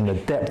Himalayas and the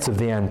depths of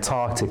the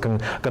Antarctic. I'm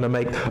going to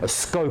make a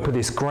scope of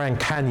this Grand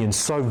Canyon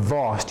so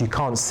vast you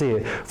can't see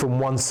it from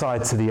one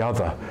side to the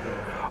other.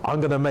 I'm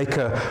going to make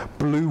a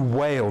blue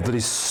whale that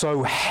is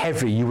so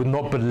heavy you would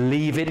not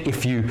believe it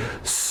if you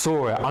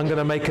saw it. I'm going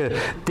to make a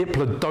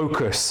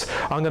diplodocus.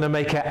 I'm going to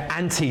make an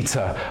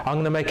anteater. I'm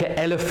going to make an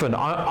elephant.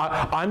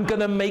 I'm going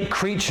to make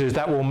creatures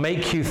that will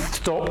make you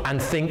stop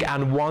and think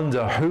and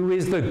wonder, who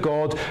is the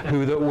God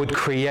that would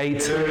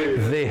create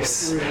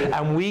this?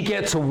 And we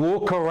get to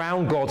walk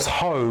around God's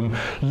home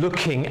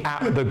looking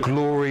at the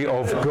glory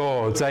of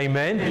God.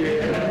 Amen?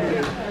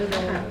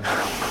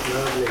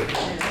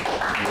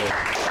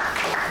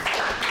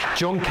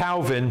 John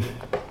Calvin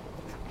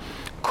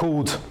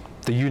called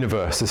the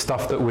universe, the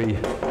stuff that we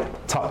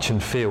touch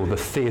and feel, the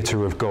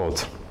theatre of God.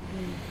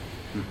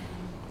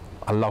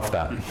 I love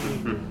that.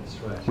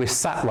 We're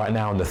sat right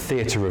now in the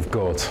theatre of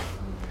God.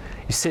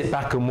 You sit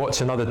back and watch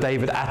another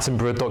David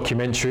Attenborough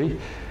documentary,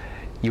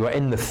 you are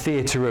in the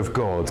theatre of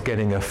God,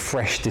 getting a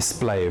fresh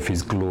display of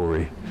his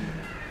glory.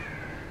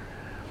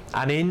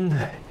 And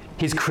in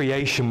his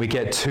creation, we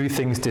get two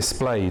things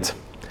displayed.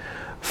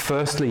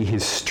 Firstly,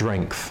 his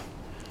strength.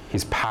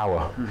 His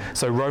power.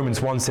 So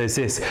Romans 1 says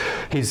this,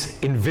 his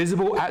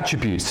invisible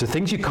attributes, the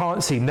things you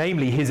can't see,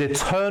 namely his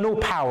eternal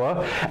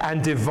power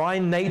and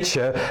divine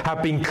nature,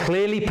 have been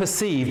clearly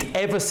perceived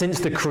ever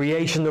since the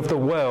creation of the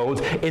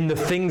world in the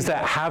things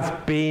that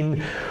have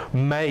been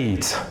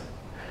made.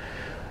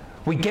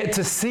 We get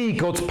to see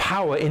God's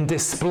power in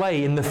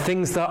display in the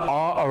things that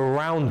are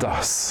around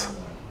us.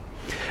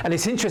 And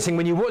it's interesting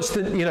when you watch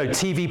the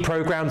TV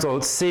programs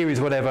or series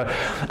or whatever,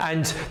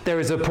 and there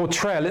is a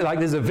portrayal, like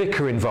there's a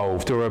vicar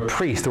involved or a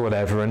priest or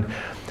whatever, and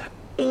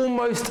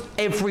almost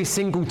every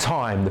single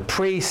time the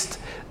priest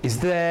is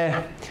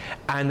there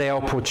and they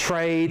are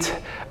portrayed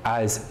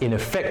as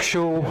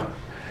ineffectual,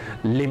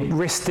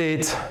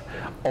 limp-wristed,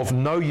 of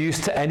no use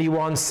to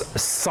anyone,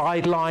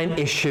 sideline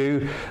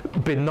issue,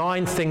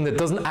 benign thing that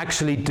doesn't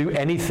actually do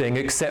anything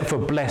except for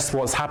bless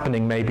what's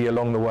happening maybe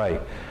along the way.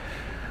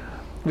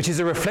 Which is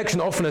a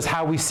reflection often as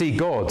how we see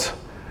God.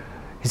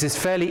 He's this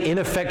fairly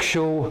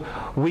ineffectual,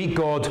 weak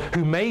God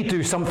who may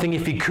do something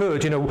if he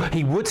could.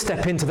 He would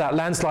step into that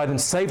landslide and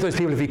save those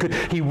people if he could.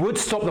 He would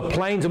stop the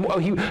planes, and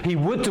he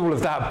would do all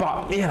of that.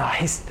 But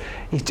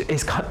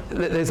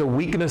there's a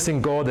weakness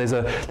in God. There's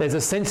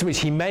a sense in which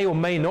he may or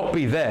may not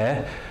be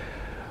there.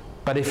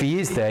 But if he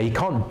is there, he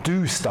can't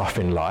do stuff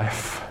in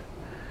life.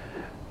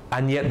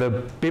 And yet the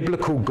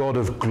biblical God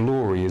of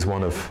glory is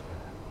one of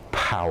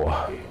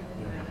power.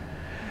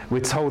 We're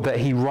told that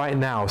he right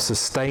now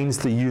sustains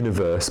the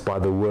universe by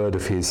the word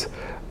of his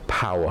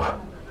power.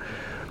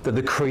 That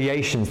the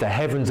creations, the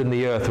heavens and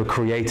the earth, were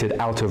created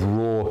out of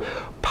raw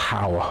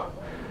power.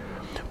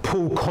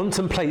 Paul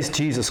contemplates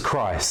Jesus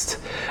Christ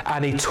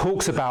and he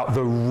talks about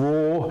the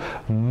raw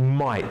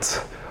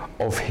might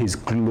of his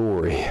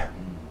glory.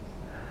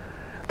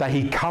 That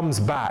he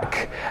comes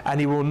back and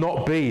he will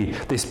not be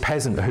this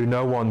peasant who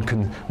no one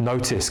can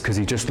notice because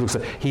he just looks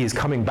he is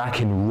coming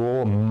back in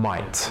raw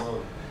might.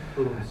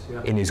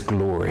 In his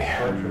glory.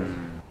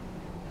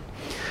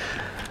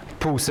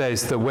 Paul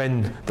says that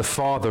when the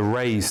Father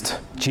raised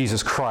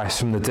Jesus Christ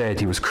from the dead,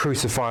 he was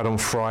crucified on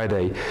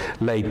Friday,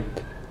 lay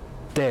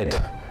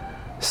dead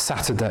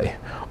Saturday.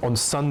 On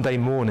Sunday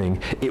morning,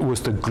 it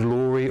was the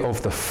glory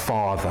of the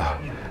Father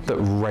that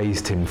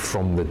raised him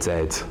from the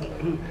dead.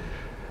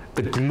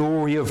 The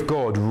glory of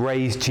God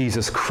raised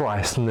Jesus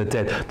Christ from the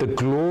dead. The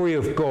glory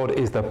of God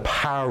is the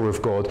power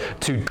of God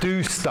to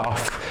do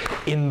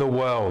stuff in the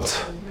world.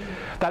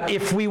 That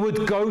if we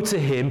would go to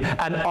him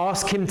and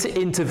ask him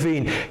to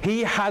intervene,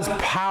 he has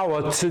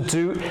power to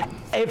do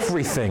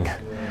everything.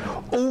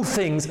 All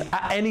things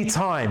at any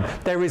time.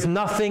 There is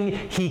nothing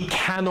he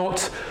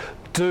cannot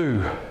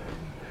do.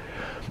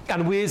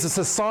 And we as a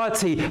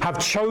society have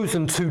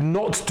chosen to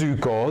not do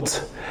God.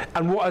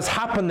 And what has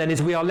happened then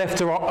is we are left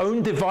to our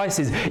own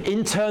devices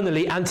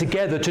internally and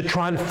together to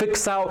try and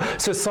fix out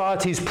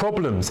society's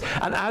problems.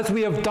 And as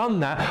we have done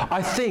that,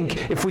 I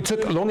think if we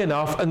took long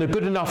enough and a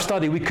good enough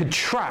study, we could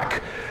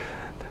track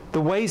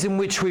the ways in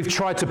which we've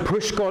tried to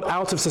push God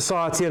out of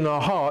society and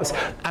our hearts,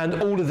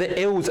 and all of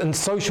the ills and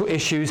social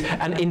issues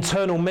and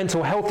internal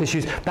mental health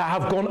issues that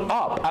have gone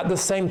up at the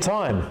same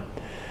time.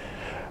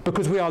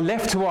 Because we are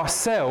left to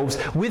ourselves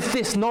with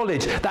this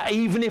knowledge that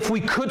even if we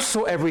could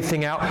sort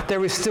everything out,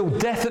 there is still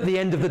death at the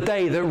end of the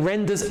day that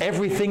renders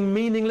everything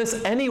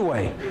meaningless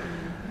anyway.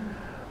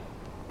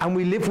 And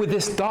we live with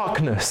this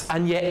darkness,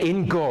 and yet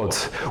in God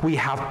we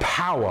have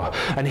power,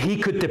 and he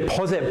could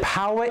deposit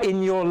power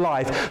in your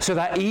life so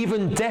that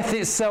even death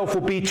itself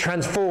will be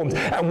transformed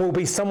and will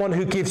be someone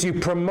who gives you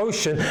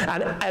promotion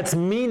and adds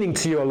meaning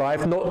to your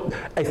life, not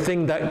a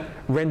thing that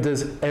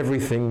renders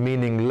everything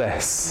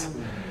meaningless.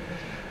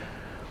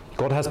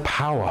 God has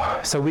power,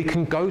 so we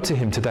can go to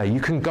him today. You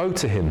can go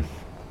to him.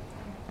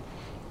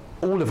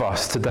 All of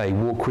us today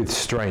walk with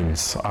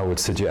strains, I would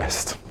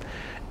suggest.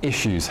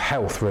 Issues,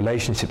 health,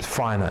 relationships,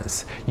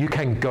 finance. You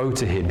can go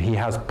to him. He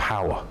has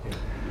power.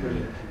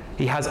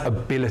 He has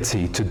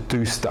ability to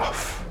do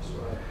stuff.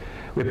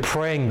 We're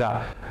praying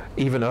that,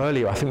 even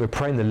earlier, I think we're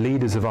praying the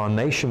leaders of our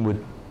nation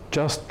would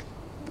just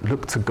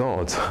look to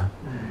God.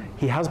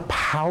 He has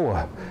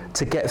power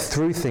to get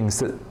through things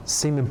that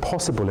seem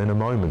impossible in a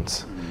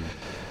moment.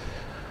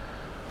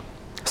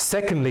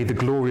 Secondly, the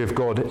glory of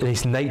God in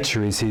his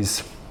nature is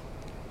his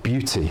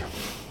beauty,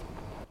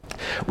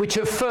 which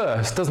at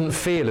first doesn't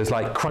feel as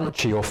like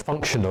crunchy or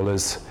functional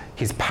as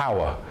his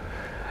power.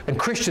 And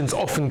Christians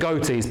often go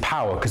to his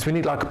power because we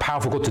need like a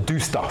powerful God to do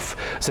stuff.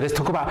 So let's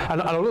talk about,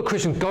 and a lot of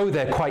Christians go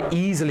there quite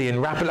easily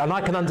and rapidly, and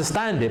I can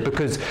understand it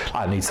because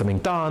I need something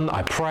done,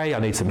 I pray, I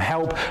need some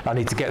help, I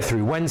need to get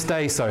through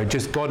Wednesday, so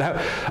just God help.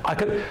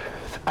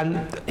 And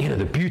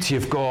the beauty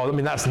of God, I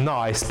mean, that's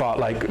nice, but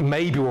like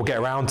maybe we'll get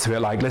around to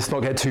it. Like, let's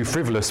not get too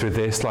frivolous with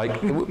this.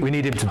 Like, we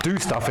need him to do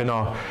stuff in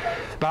our.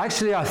 But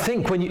actually, I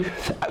think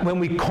when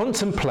we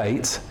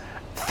contemplate,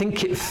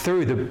 think it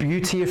through, the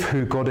beauty of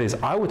who God is,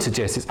 I would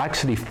suggest it's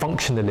actually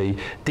functionally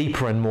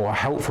deeper and more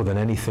helpful than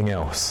anything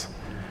else.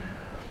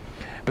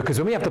 Because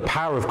when we have the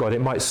power of God, it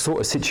might sort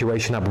a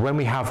situation out. But when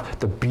we have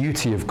the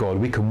beauty of God,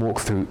 we can walk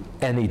through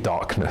any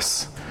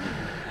darkness.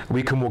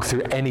 We can walk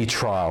through any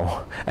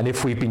trial, and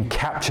if we've been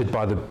captured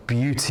by the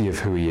beauty of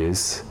who he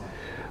is,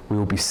 we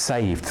will be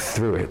saved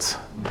through it.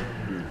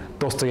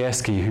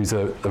 Dostoevsky, who's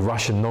a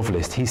Russian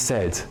novelist, he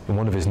said in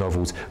one of his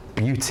novels,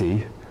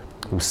 beauty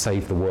will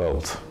save the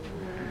world.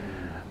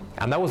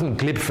 And that wasn't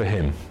glib for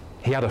him.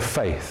 He had a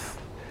faith.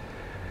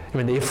 I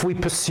mean, if we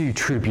pursue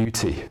true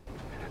beauty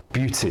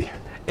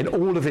in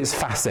all of its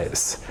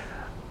facets,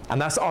 and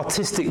that's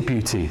artistic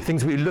beauty,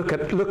 things we look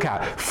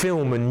at,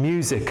 film and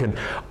music and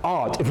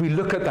art. If we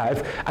look at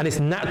that, and it's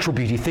natural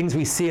beauty, things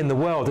we see in the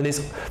world, and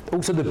it's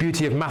also the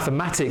beauty of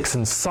mathematics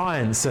and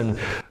science and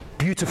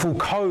beautiful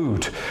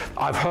code,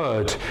 I've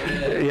heard.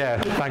 Yeah,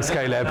 thanks,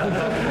 Caleb.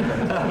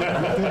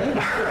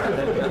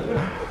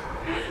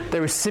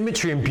 there is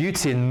symmetry and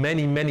beauty in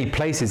many, many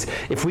places.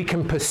 If we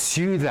can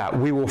pursue that,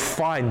 we will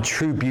find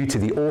true beauty,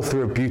 the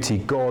author of beauty,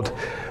 God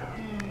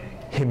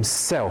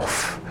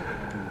himself,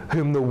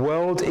 whom the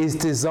world is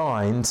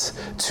designed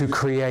to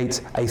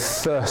create a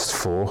thirst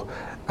for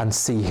and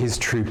see his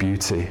true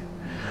beauty.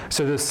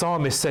 So the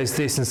psalmist says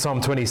this in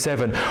Psalm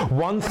 27,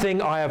 "One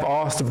thing I have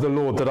asked of the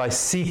Lord that I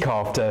seek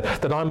after,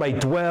 that I may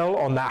dwell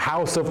on the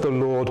house of the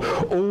Lord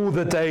all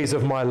the days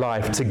of my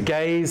life, to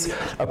gaze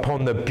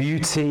upon the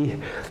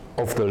beauty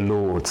of the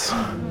Lord."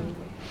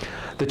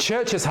 The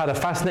church has had a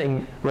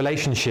fascinating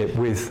relationship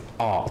with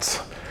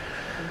art.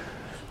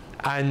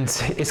 And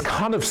it's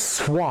kind of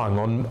swung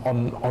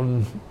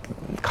on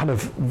kind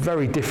of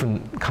very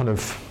different kind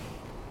of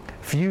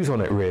views on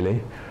it,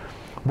 really.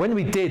 When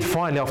we did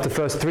finally, after the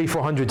first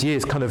 300-400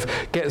 years, kind of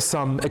get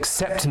some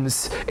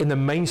acceptance in the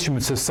mainstream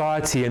of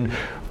society, and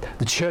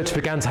the church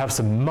began to have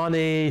some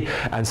money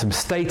and some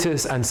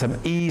status and some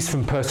ease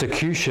from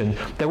persecution,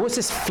 there was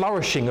this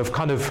flourishing of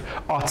kind of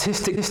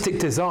artistic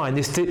design,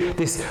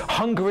 this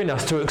hunger in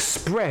us to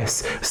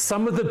express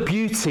some of the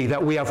beauty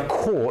that we have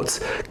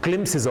caught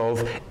glimpses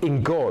of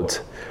in God.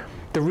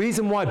 The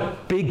reason why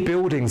big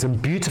buildings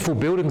and beautiful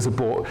buildings are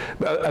built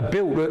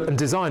and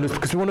designed is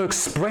because we want to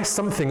express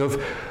something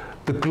of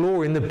the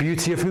glory and the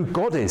beauty of who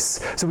God is.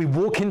 So we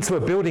walk into a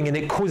building and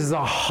it causes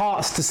our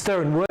hearts to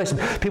stir in worship.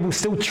 People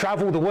still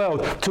travel the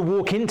world to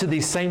walk into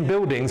these same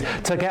buildings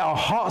to get our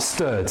hearts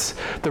stirred.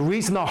 The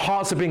reason our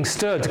hearts are being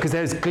stirred is because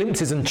there's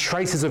glimpses and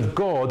traces of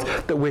God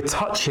that we're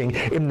touching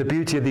in the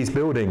beauty of these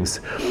buildings.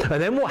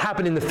 And then what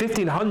happened in the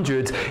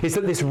 1500s is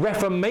that this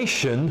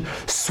Reformation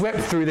swept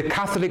through the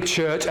Catholic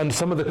Church and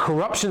some of the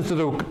corruptions that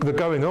are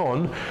going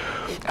on,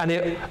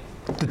 and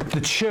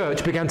the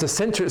church began to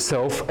center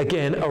itself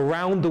again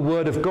around the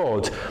Word of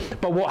God.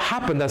 But what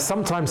happened, as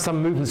sometimes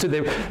some movements do,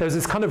 there was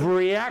this kind of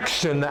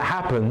reaction that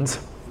happened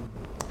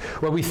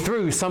where we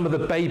threw some of the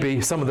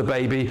baby,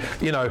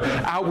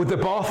 out with the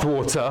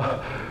bathwater.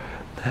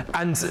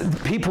 And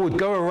people would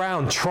go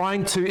around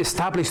trying to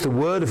establish the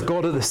Word of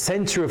God at the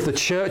center of the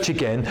church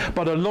again,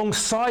 but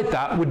alongside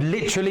that would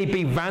literally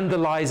be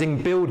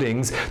vandalizing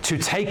buildings to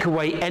take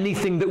away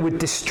anything that would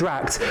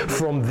distract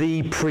from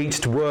the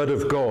preached Word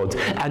of God.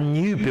 And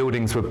new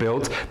buildings were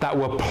built that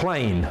were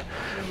plain,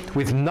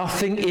 with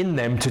nothing in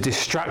them to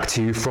distract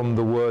you from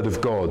the Word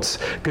of God.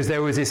 Because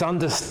there was this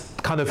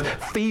kind of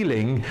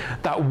feeling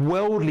that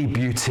worldly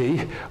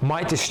beauty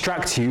might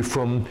distract you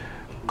from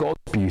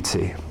God's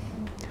beauty,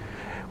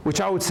 which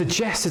I would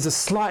suggest is a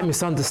slight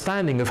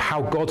misunderstanding of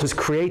how God has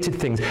created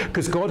things,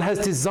 because God has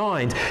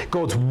designed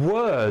God's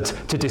Word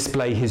to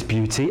display his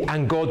beauty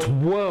and God's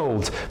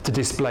world to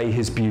display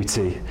his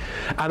beauty.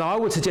 And I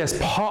would suggest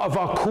part of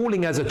our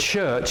calling as a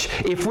church,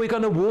 if we're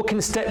going to walk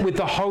in step with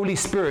the Holy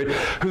Spirit,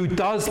 who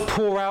does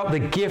pour out the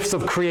gifts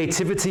of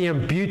creativity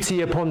and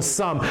beauty upon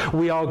some,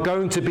 we are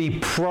going to be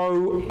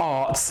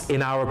pro-arts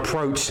in our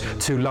approach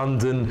to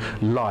London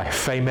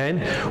life.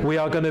 Amen? We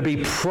are going to be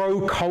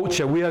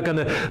pro-culture. We are going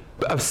to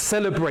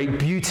celebrate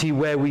beauty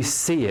where we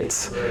see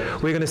it.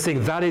 We're going to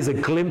sing, that is a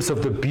glimpse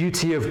of the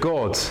beauty of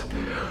God.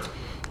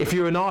 If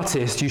you're an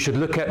artist, you should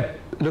look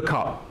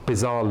up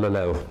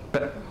Bezalel.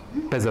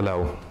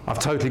 I've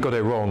totally got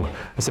it wrong.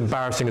 It's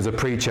embarrassing as a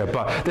preacher,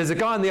 but there's a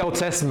guy in the Old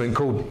Testament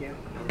called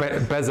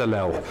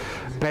Bezalel.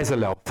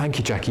 Thank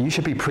you, Jackie. You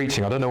should be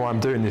preaching. I don't know why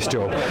I'm doing this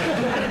job.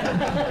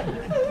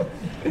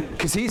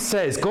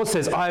 Because God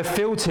says, I have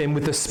filled him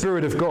with the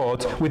Spirit of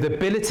God, with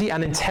ability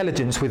and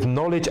intelligence, with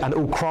knowledge and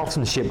all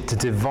craftsmanship to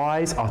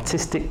devise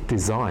artistic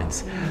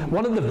designs.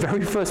 One of the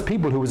very first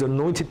people who was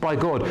anointed by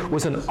God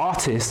was an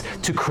artist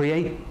to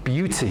create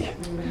beauty.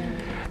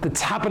 The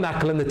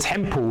tabernacle and the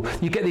temple,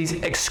 you get these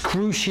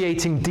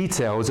excruciating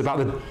details about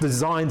the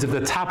designs of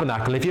the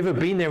tabernacle. If you've ever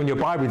been there in your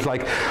Bible, it's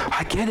like,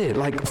 I get it,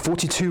 like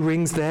 42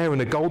 rings there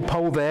and a gold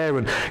pole there.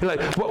 And you're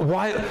like,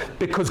 why?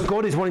 Because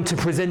God is wanting to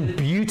present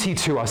beauty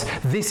to us.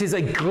 This is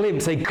a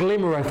glimpse, a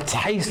glimmer, a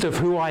taste of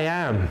who I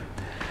am.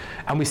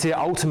 And we see it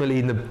ultimately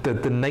in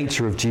the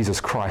nature of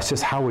Jesus Christ,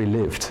 just how he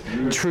lived.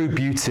 True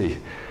beauty.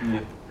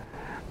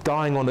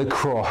 Dying on a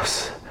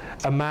cross.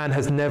 A man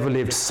has never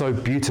lived so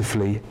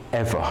beautifully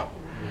ever.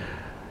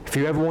 If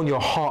you ever want your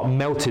heart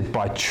melted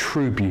by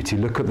true beauty,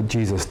 look at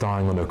Jesus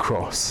dying on a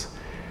cross.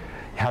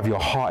 Have your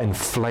heart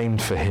inflamed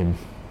for him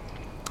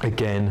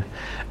again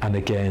and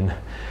again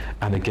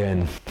and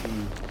again.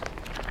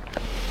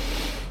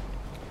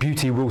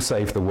 Beauty will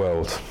save the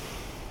world.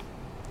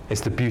 It's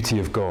the beauty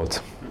of God.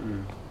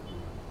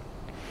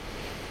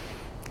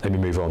 Let me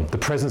move on. The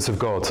presence of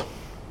God.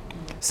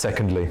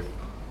 Secondly,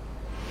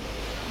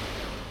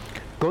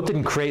 God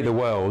didn't create the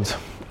world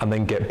and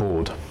then get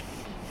bored.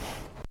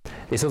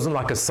 This wasn't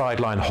like a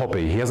sideline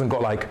hobby. He hasn't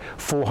got like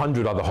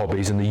 400 other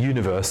hobbies, and the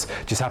universe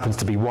just happens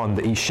to be one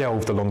that he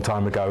shelved a long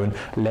time ago and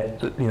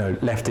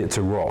left it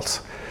to rot.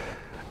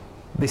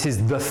 This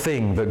is the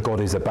thing that God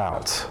is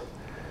about.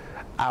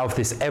 Out of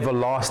this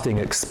everlasting,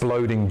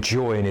 exploding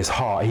joy in his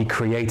heart, he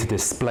created a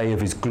display of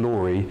his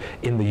glory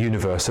in the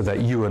universe so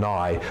that you and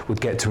I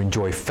would get to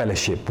enjoy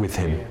fellowship with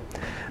him.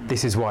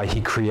 This is why he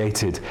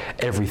created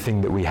everything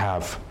that we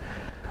have.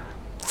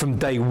 From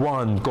day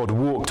one, God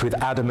walked with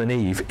Adam and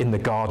Eve in the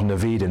Garden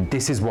of Eden.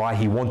 This is why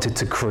he wanted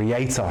to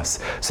create us,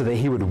 so that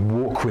he would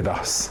walk with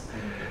us.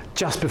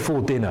 Just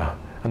before dinner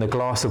and a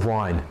glass of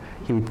wine,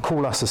 he would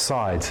call us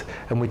aside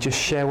and we'd just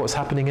share what's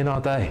happening in our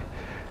day.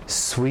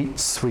 Sweet,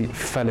 sweet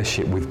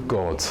fellowship with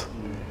God.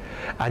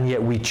 And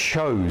yet we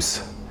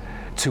chose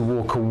to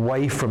walk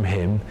away from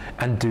him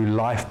and do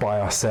life by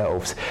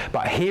ourselves.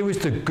 But here is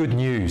the good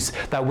news,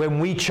 that when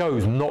we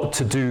chose not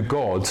to do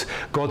God,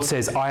 God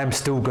says, I am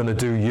still going to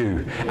do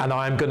you, and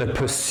I am going to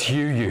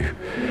pursue you.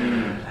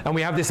 And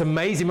we have this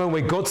amazing moment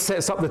where God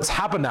sets up the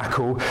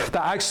tabernacle,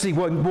 that actually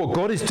what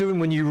God is doing,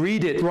 when you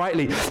read it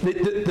rightly,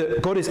 that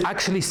God is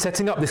actually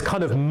setting up this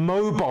kind of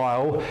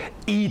mobile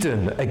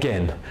Eden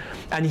again.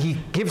 And he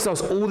gives us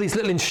all these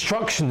little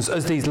instructions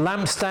as these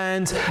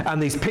lampstands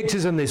and these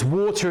pictures and this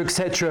water,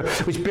 etc.,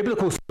 which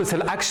biblical scholars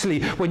tell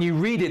actually, when you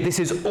read it, this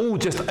is all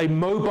just a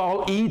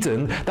mobile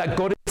Eden that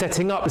God is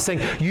setting up,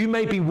 saying, you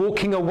may be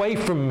walking away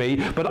from me,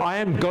 but I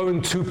am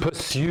going to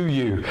pursue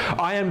you.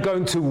 I am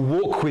going to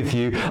walk with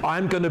you. I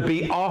am going to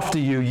be after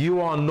you.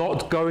 You are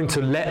not going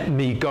to let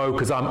me go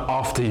because I'm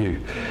after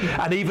you.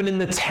 And even in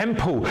the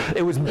temple,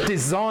 it was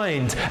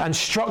designed and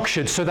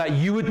structured so that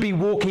you would be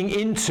walking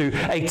into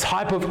a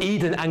type of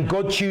Eden, and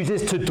God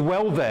chooses to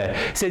dwell there.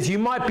 He says, you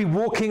might be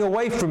walking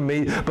away from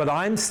me, but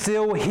I'm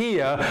still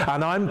here,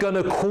 and I'm going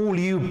to call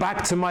you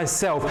back to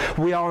myself.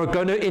 We are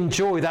going to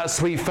enjoy that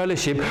sweet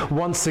fellowship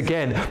once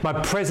again. My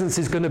presence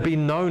is going to be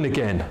known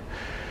again.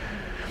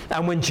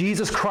 And when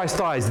Jesus Christ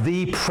dies,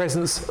 the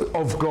presence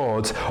of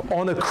God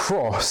on a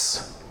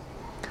cross,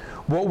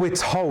 what we're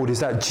told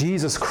is that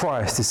Jesus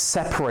Christ is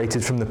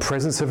separated from the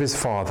presence of his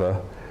Father,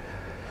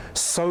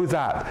 so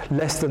that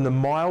less than a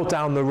mile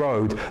down the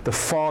road, the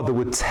Father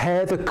would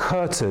tear the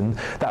curtain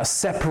that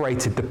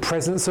separated the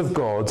presence of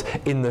God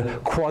in the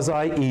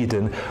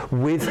quasi-Eden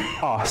with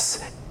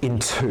us in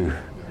two.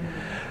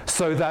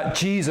 So that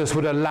Jesus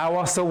would allow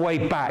us a way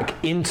back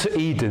into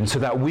Eden, so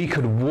that we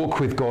could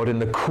walk with God in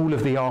the cool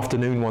of the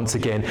afternoon once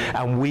again,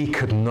 and we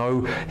could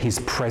know his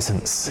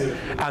presence.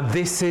 And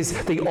this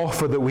is the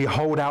offer that we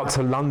hold out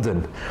to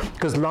London,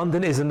 because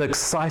London is an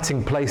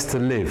exciting place to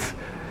live.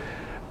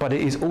 But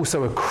it is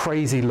also a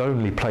crazy,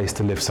 lonely place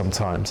to live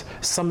sometimes.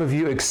 Some of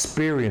you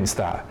experience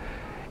that.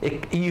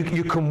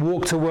 You can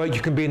walk to work,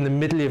 you can be in the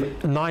middle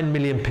of 9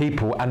 million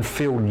people and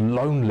feel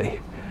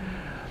lonely.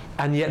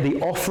 And yet the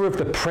offer of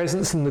the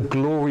presence and the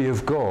glory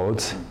of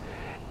God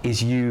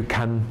is you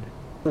can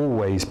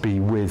always be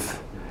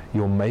with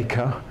your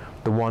Maker,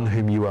 the one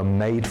whom you are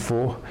made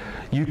for.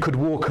 You could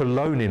walk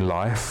alone in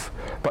life,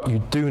 but you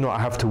do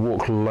not have to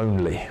walk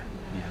lonely,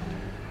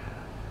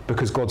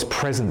 because God's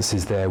presence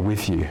is there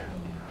with you.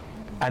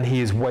 And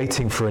he is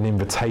waiting for an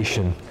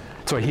invitation.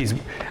 Sorry, he's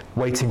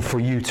waiting for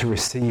you to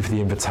receive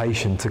the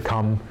invitation to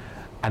come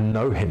and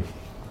know him.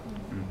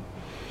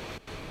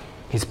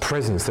 His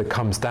presence that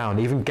comes down,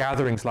 even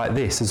gatherings like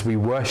this as we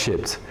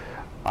worshipped.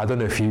 I don't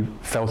know if you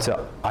felt it,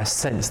 I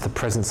sensed the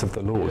presence of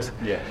the Lord.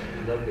 Yeah.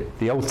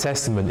 The Old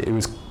Testament, it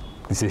was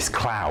this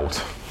cloud,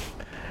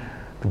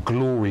 the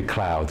glory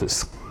cloud,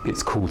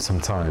 it's called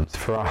sometimes.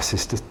 For us,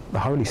 it's just the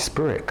Holy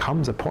Spirit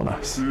comes upon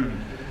us.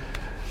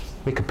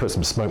 We could put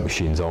some smoke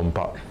machines on,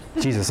 but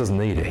Jesus doesn't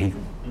need it.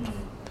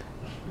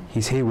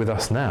 He's here with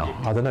us now.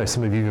 I don't know,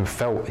 some of you even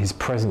felt his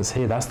presence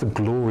here. That's the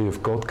glory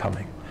of God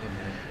coming.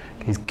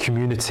 His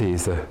community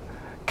is the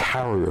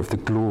carrier of the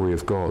glory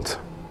of God.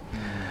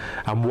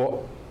 And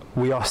what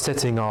we are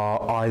setting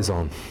our eyes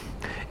on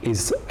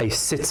is a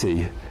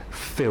city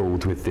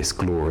filled with this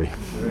glory.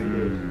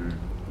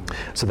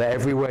 So that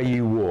everywhere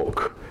you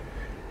walk,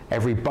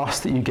 every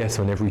bus that you get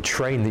on, every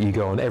train that you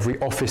go on, every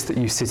office that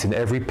you sit in,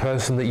 every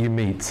person that you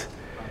meet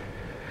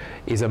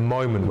is a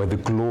moment where the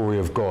glory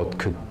of God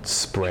could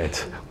spread.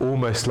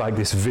 Almost like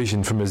this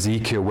vision from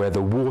Ezekiel, where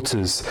the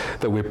waters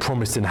that we're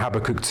promised in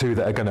Habakkuk 2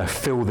 that are going to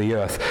fill the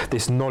earth,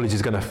 this knowledge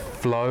is going to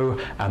flow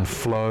and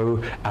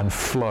flow and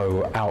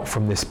flow out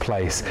from this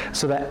place,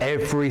 so that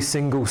every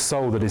single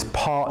soul that is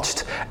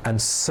parched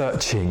and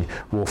searching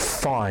will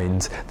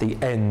find the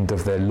end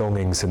of their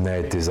longings and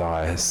their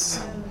desires.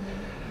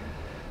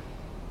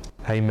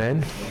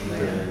 Amen.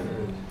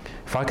 Amen.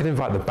 If I could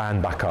invite the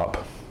band back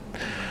up,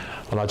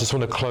 and I just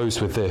want to close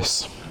with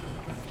this.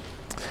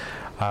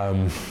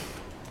 I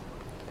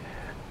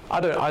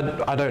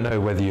don't know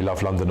whether you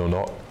love London or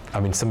not.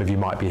 I mean, some of you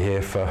might be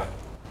here for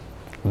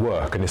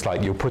work, and it's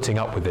like you're putting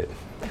up with it.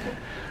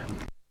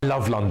 I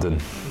love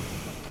London,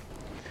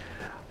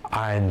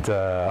 and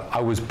I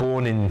was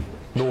born in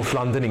North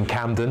London in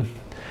Camden,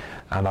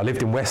 and I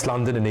lived in West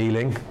London in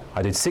Ealing.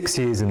 I did 6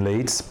 years in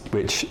Leeds,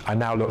 which I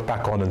now look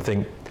back on and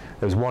think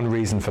there was one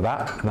reason for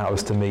that, and that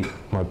was to meet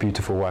my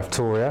beautiful wife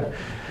Toria.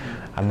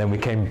 And then we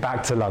came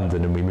back to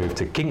London, and we moved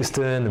to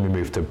Kingston, and we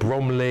moved to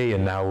Bromley,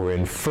 and now we're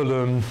in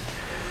Fulham.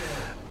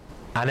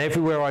 And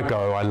everywhere I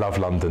go, I love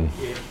London.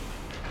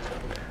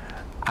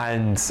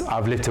 And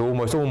I've lived here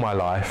almost all my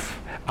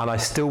life, and I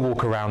still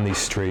walk around these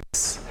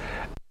streets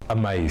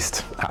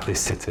amazed at this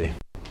city.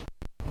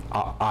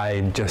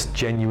 I'm just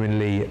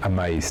genuinely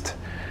amazed.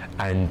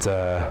 And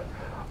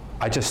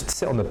I just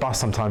sit on the bus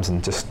sometimes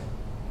and just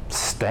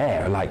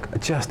stare,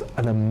 like just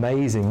an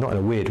amazing, not in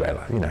a weird way,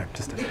 like,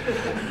 just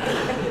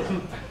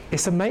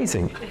it's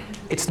amazing.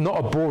 It's not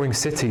a boring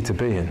city to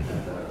be in.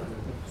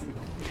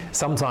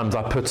 Sometimes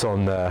I put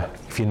on,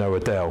 if you know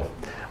Adele,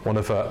 one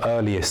of her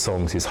earliest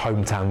songs is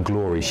Hometown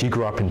Glory. She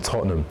grew up in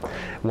Tottenham,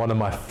 one of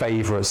my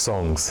favourite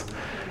songs.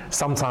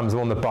 Sometimes I'm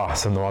on the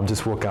bus and I'm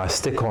just walking, I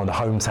stick on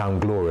Hometown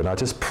Glory and I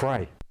just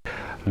pray,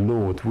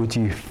 Lord, would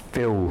you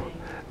fill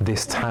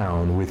this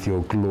town with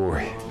your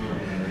glory?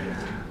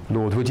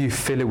 Lord, would you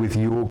fill it with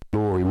your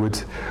glory?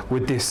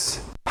 Would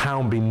this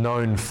town be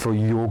known for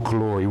your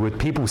glory? Would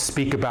people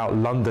speak about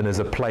London as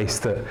a place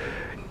that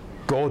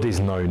God is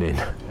known in?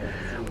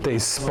 That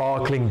his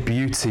sparkling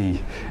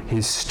beauty,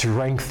 his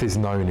strength is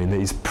known in, that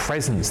his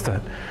presence,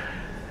 that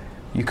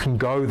you can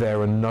go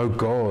there and know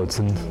God.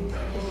 And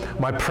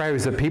my prayer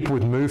is that people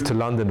would move to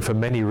London for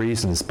many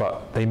reasons,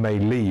 but they may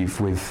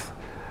leave with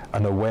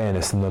an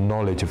awareness and the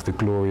knowledge of the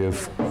glory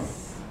of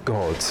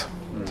God.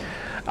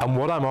 And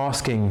what I'm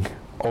asking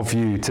of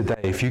you today,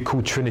 if you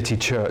call Trinity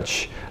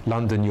Church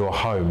London your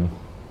home,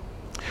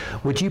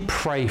 would you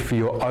pray for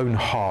your own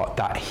heart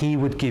that he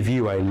would give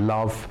you a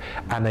love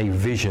and a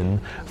vision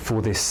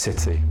for this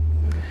city?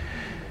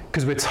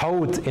 Because we're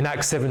told in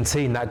Acts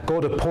 17 that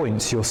God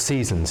appoints your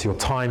seasons, your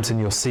times and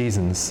your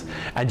seasons.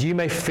 And you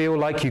may feel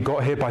like you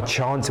got here by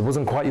chance. It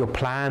wasn't quite your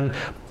plan,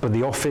 but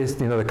the office,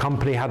 the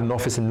company had an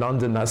office in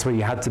London. That's where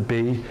you had to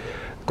be.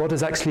 God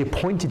has actually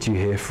appointed you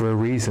here for a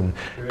reason.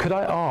 Could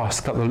I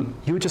ask that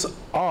you would just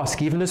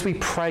ask, even as we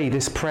pray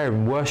this prayer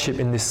and worship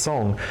in this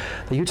song,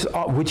 that you just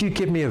ask, would you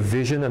give me a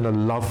vision and a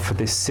love for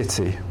this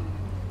city?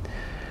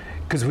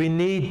 Because we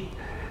need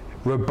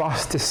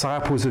robust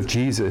disciples of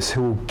Jesus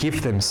who will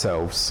give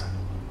themselves.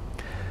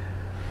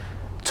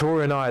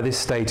 Tori and I at this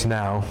stage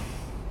now,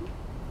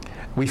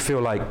 we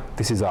feel like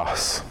this is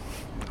us.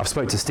 I've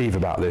spoke to Steve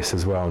about this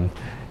as well, and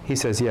he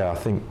says, yeah, I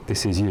think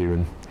this is you.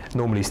 And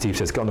normally Steve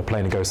says, get on a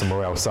plane and go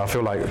somewhere else. So I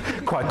feel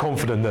like quite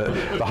confident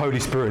that the Holy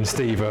Spirit and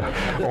Steve are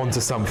onto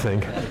something.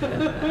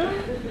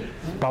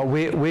 But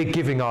we're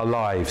giving our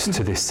lives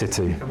to this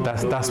city.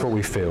 That's what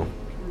we feel.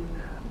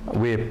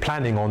 We're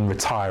planning on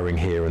retiring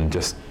here and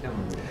just,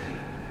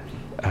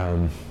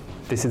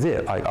 this is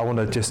it. I want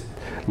to just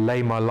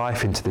lay my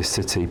life into this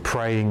city,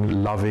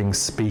 praying, loving,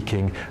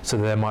 speaking, so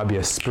that there might be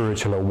a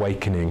spiritual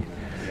awakening.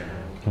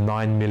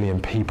 9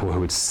 million people who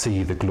would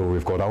see the glory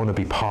of God. I want to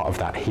be part of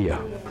that here.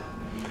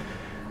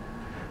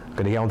 I'm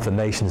going to get on to the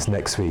nations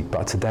next week,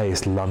 but today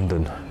is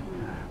London.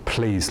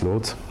 Please,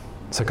 Lord.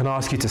 So can I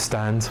ask you to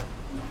stand?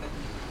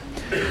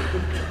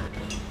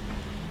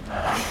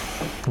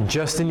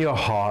 Just in your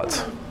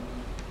heart,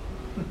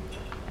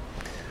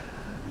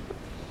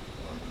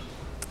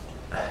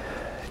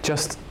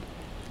 just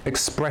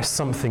express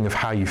something of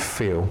how you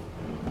feel.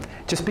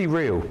 Just be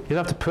real. You don't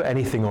have to put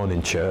anything on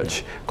in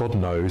church. God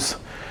knows.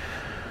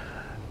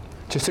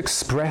 Just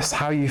express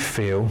how you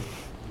feel.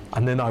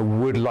 And then I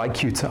would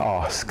like you to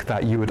ask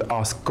that you would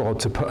ask God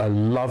to put a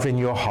love in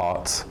your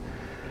heart,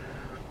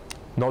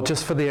 not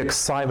just for the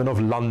excitement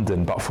of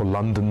London, but for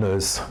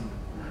Londoners,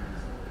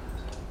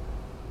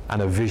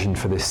 and a vision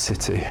for this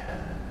city.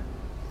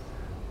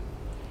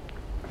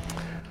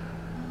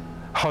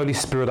 Holy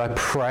Spirit, I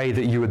pray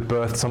that you would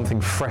birth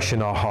something fresh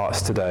in our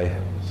hearts today.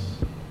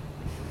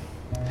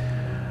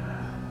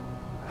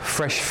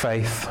 Fresh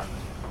faith,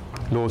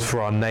 Lord, for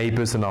our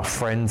neighbours and our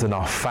friends and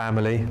our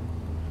family.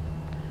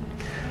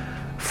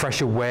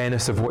 Fresh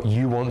awareness of what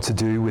you want to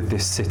do with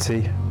this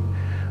city.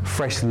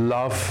 Fresh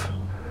love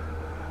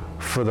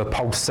for the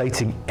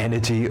pulsating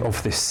energy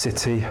of this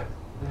city.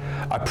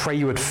 I pray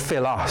you would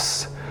fill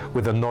us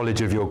with the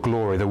knowledge of your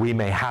glory, that we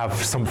may have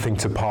something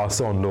to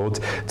pass on, Lord,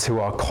 to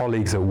our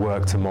colleagues at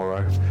work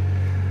tomorrow.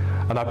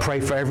 And I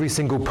pray for every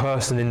single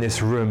person in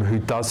this room who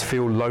does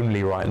feel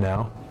lonely right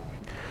now.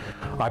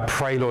 I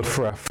pray, Lord,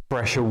 for a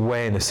fresh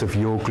awareness of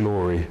your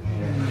glory.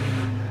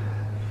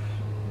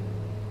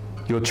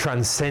 Your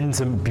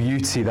transcendent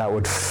beauty that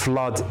would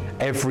flood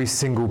every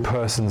single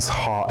person's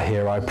heart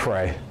here, I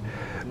pray,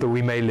 that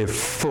we may live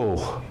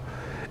full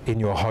in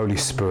your Holy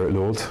Spirit,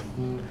 Lord.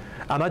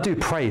 And I do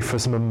pray for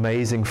some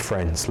amazing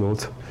friends,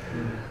 Lord.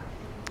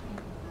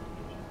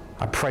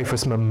 I pray for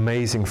some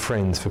amazing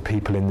friends for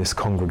people in this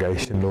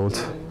congregation, Lord.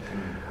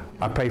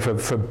 I pray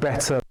for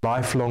better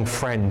lifelong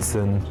friends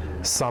than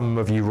some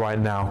of you right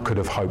now could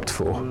have hoped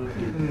for.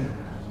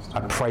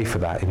 I pray for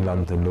that in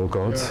London, Lord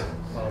God.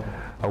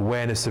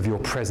 Awareness of your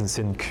presence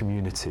in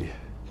community.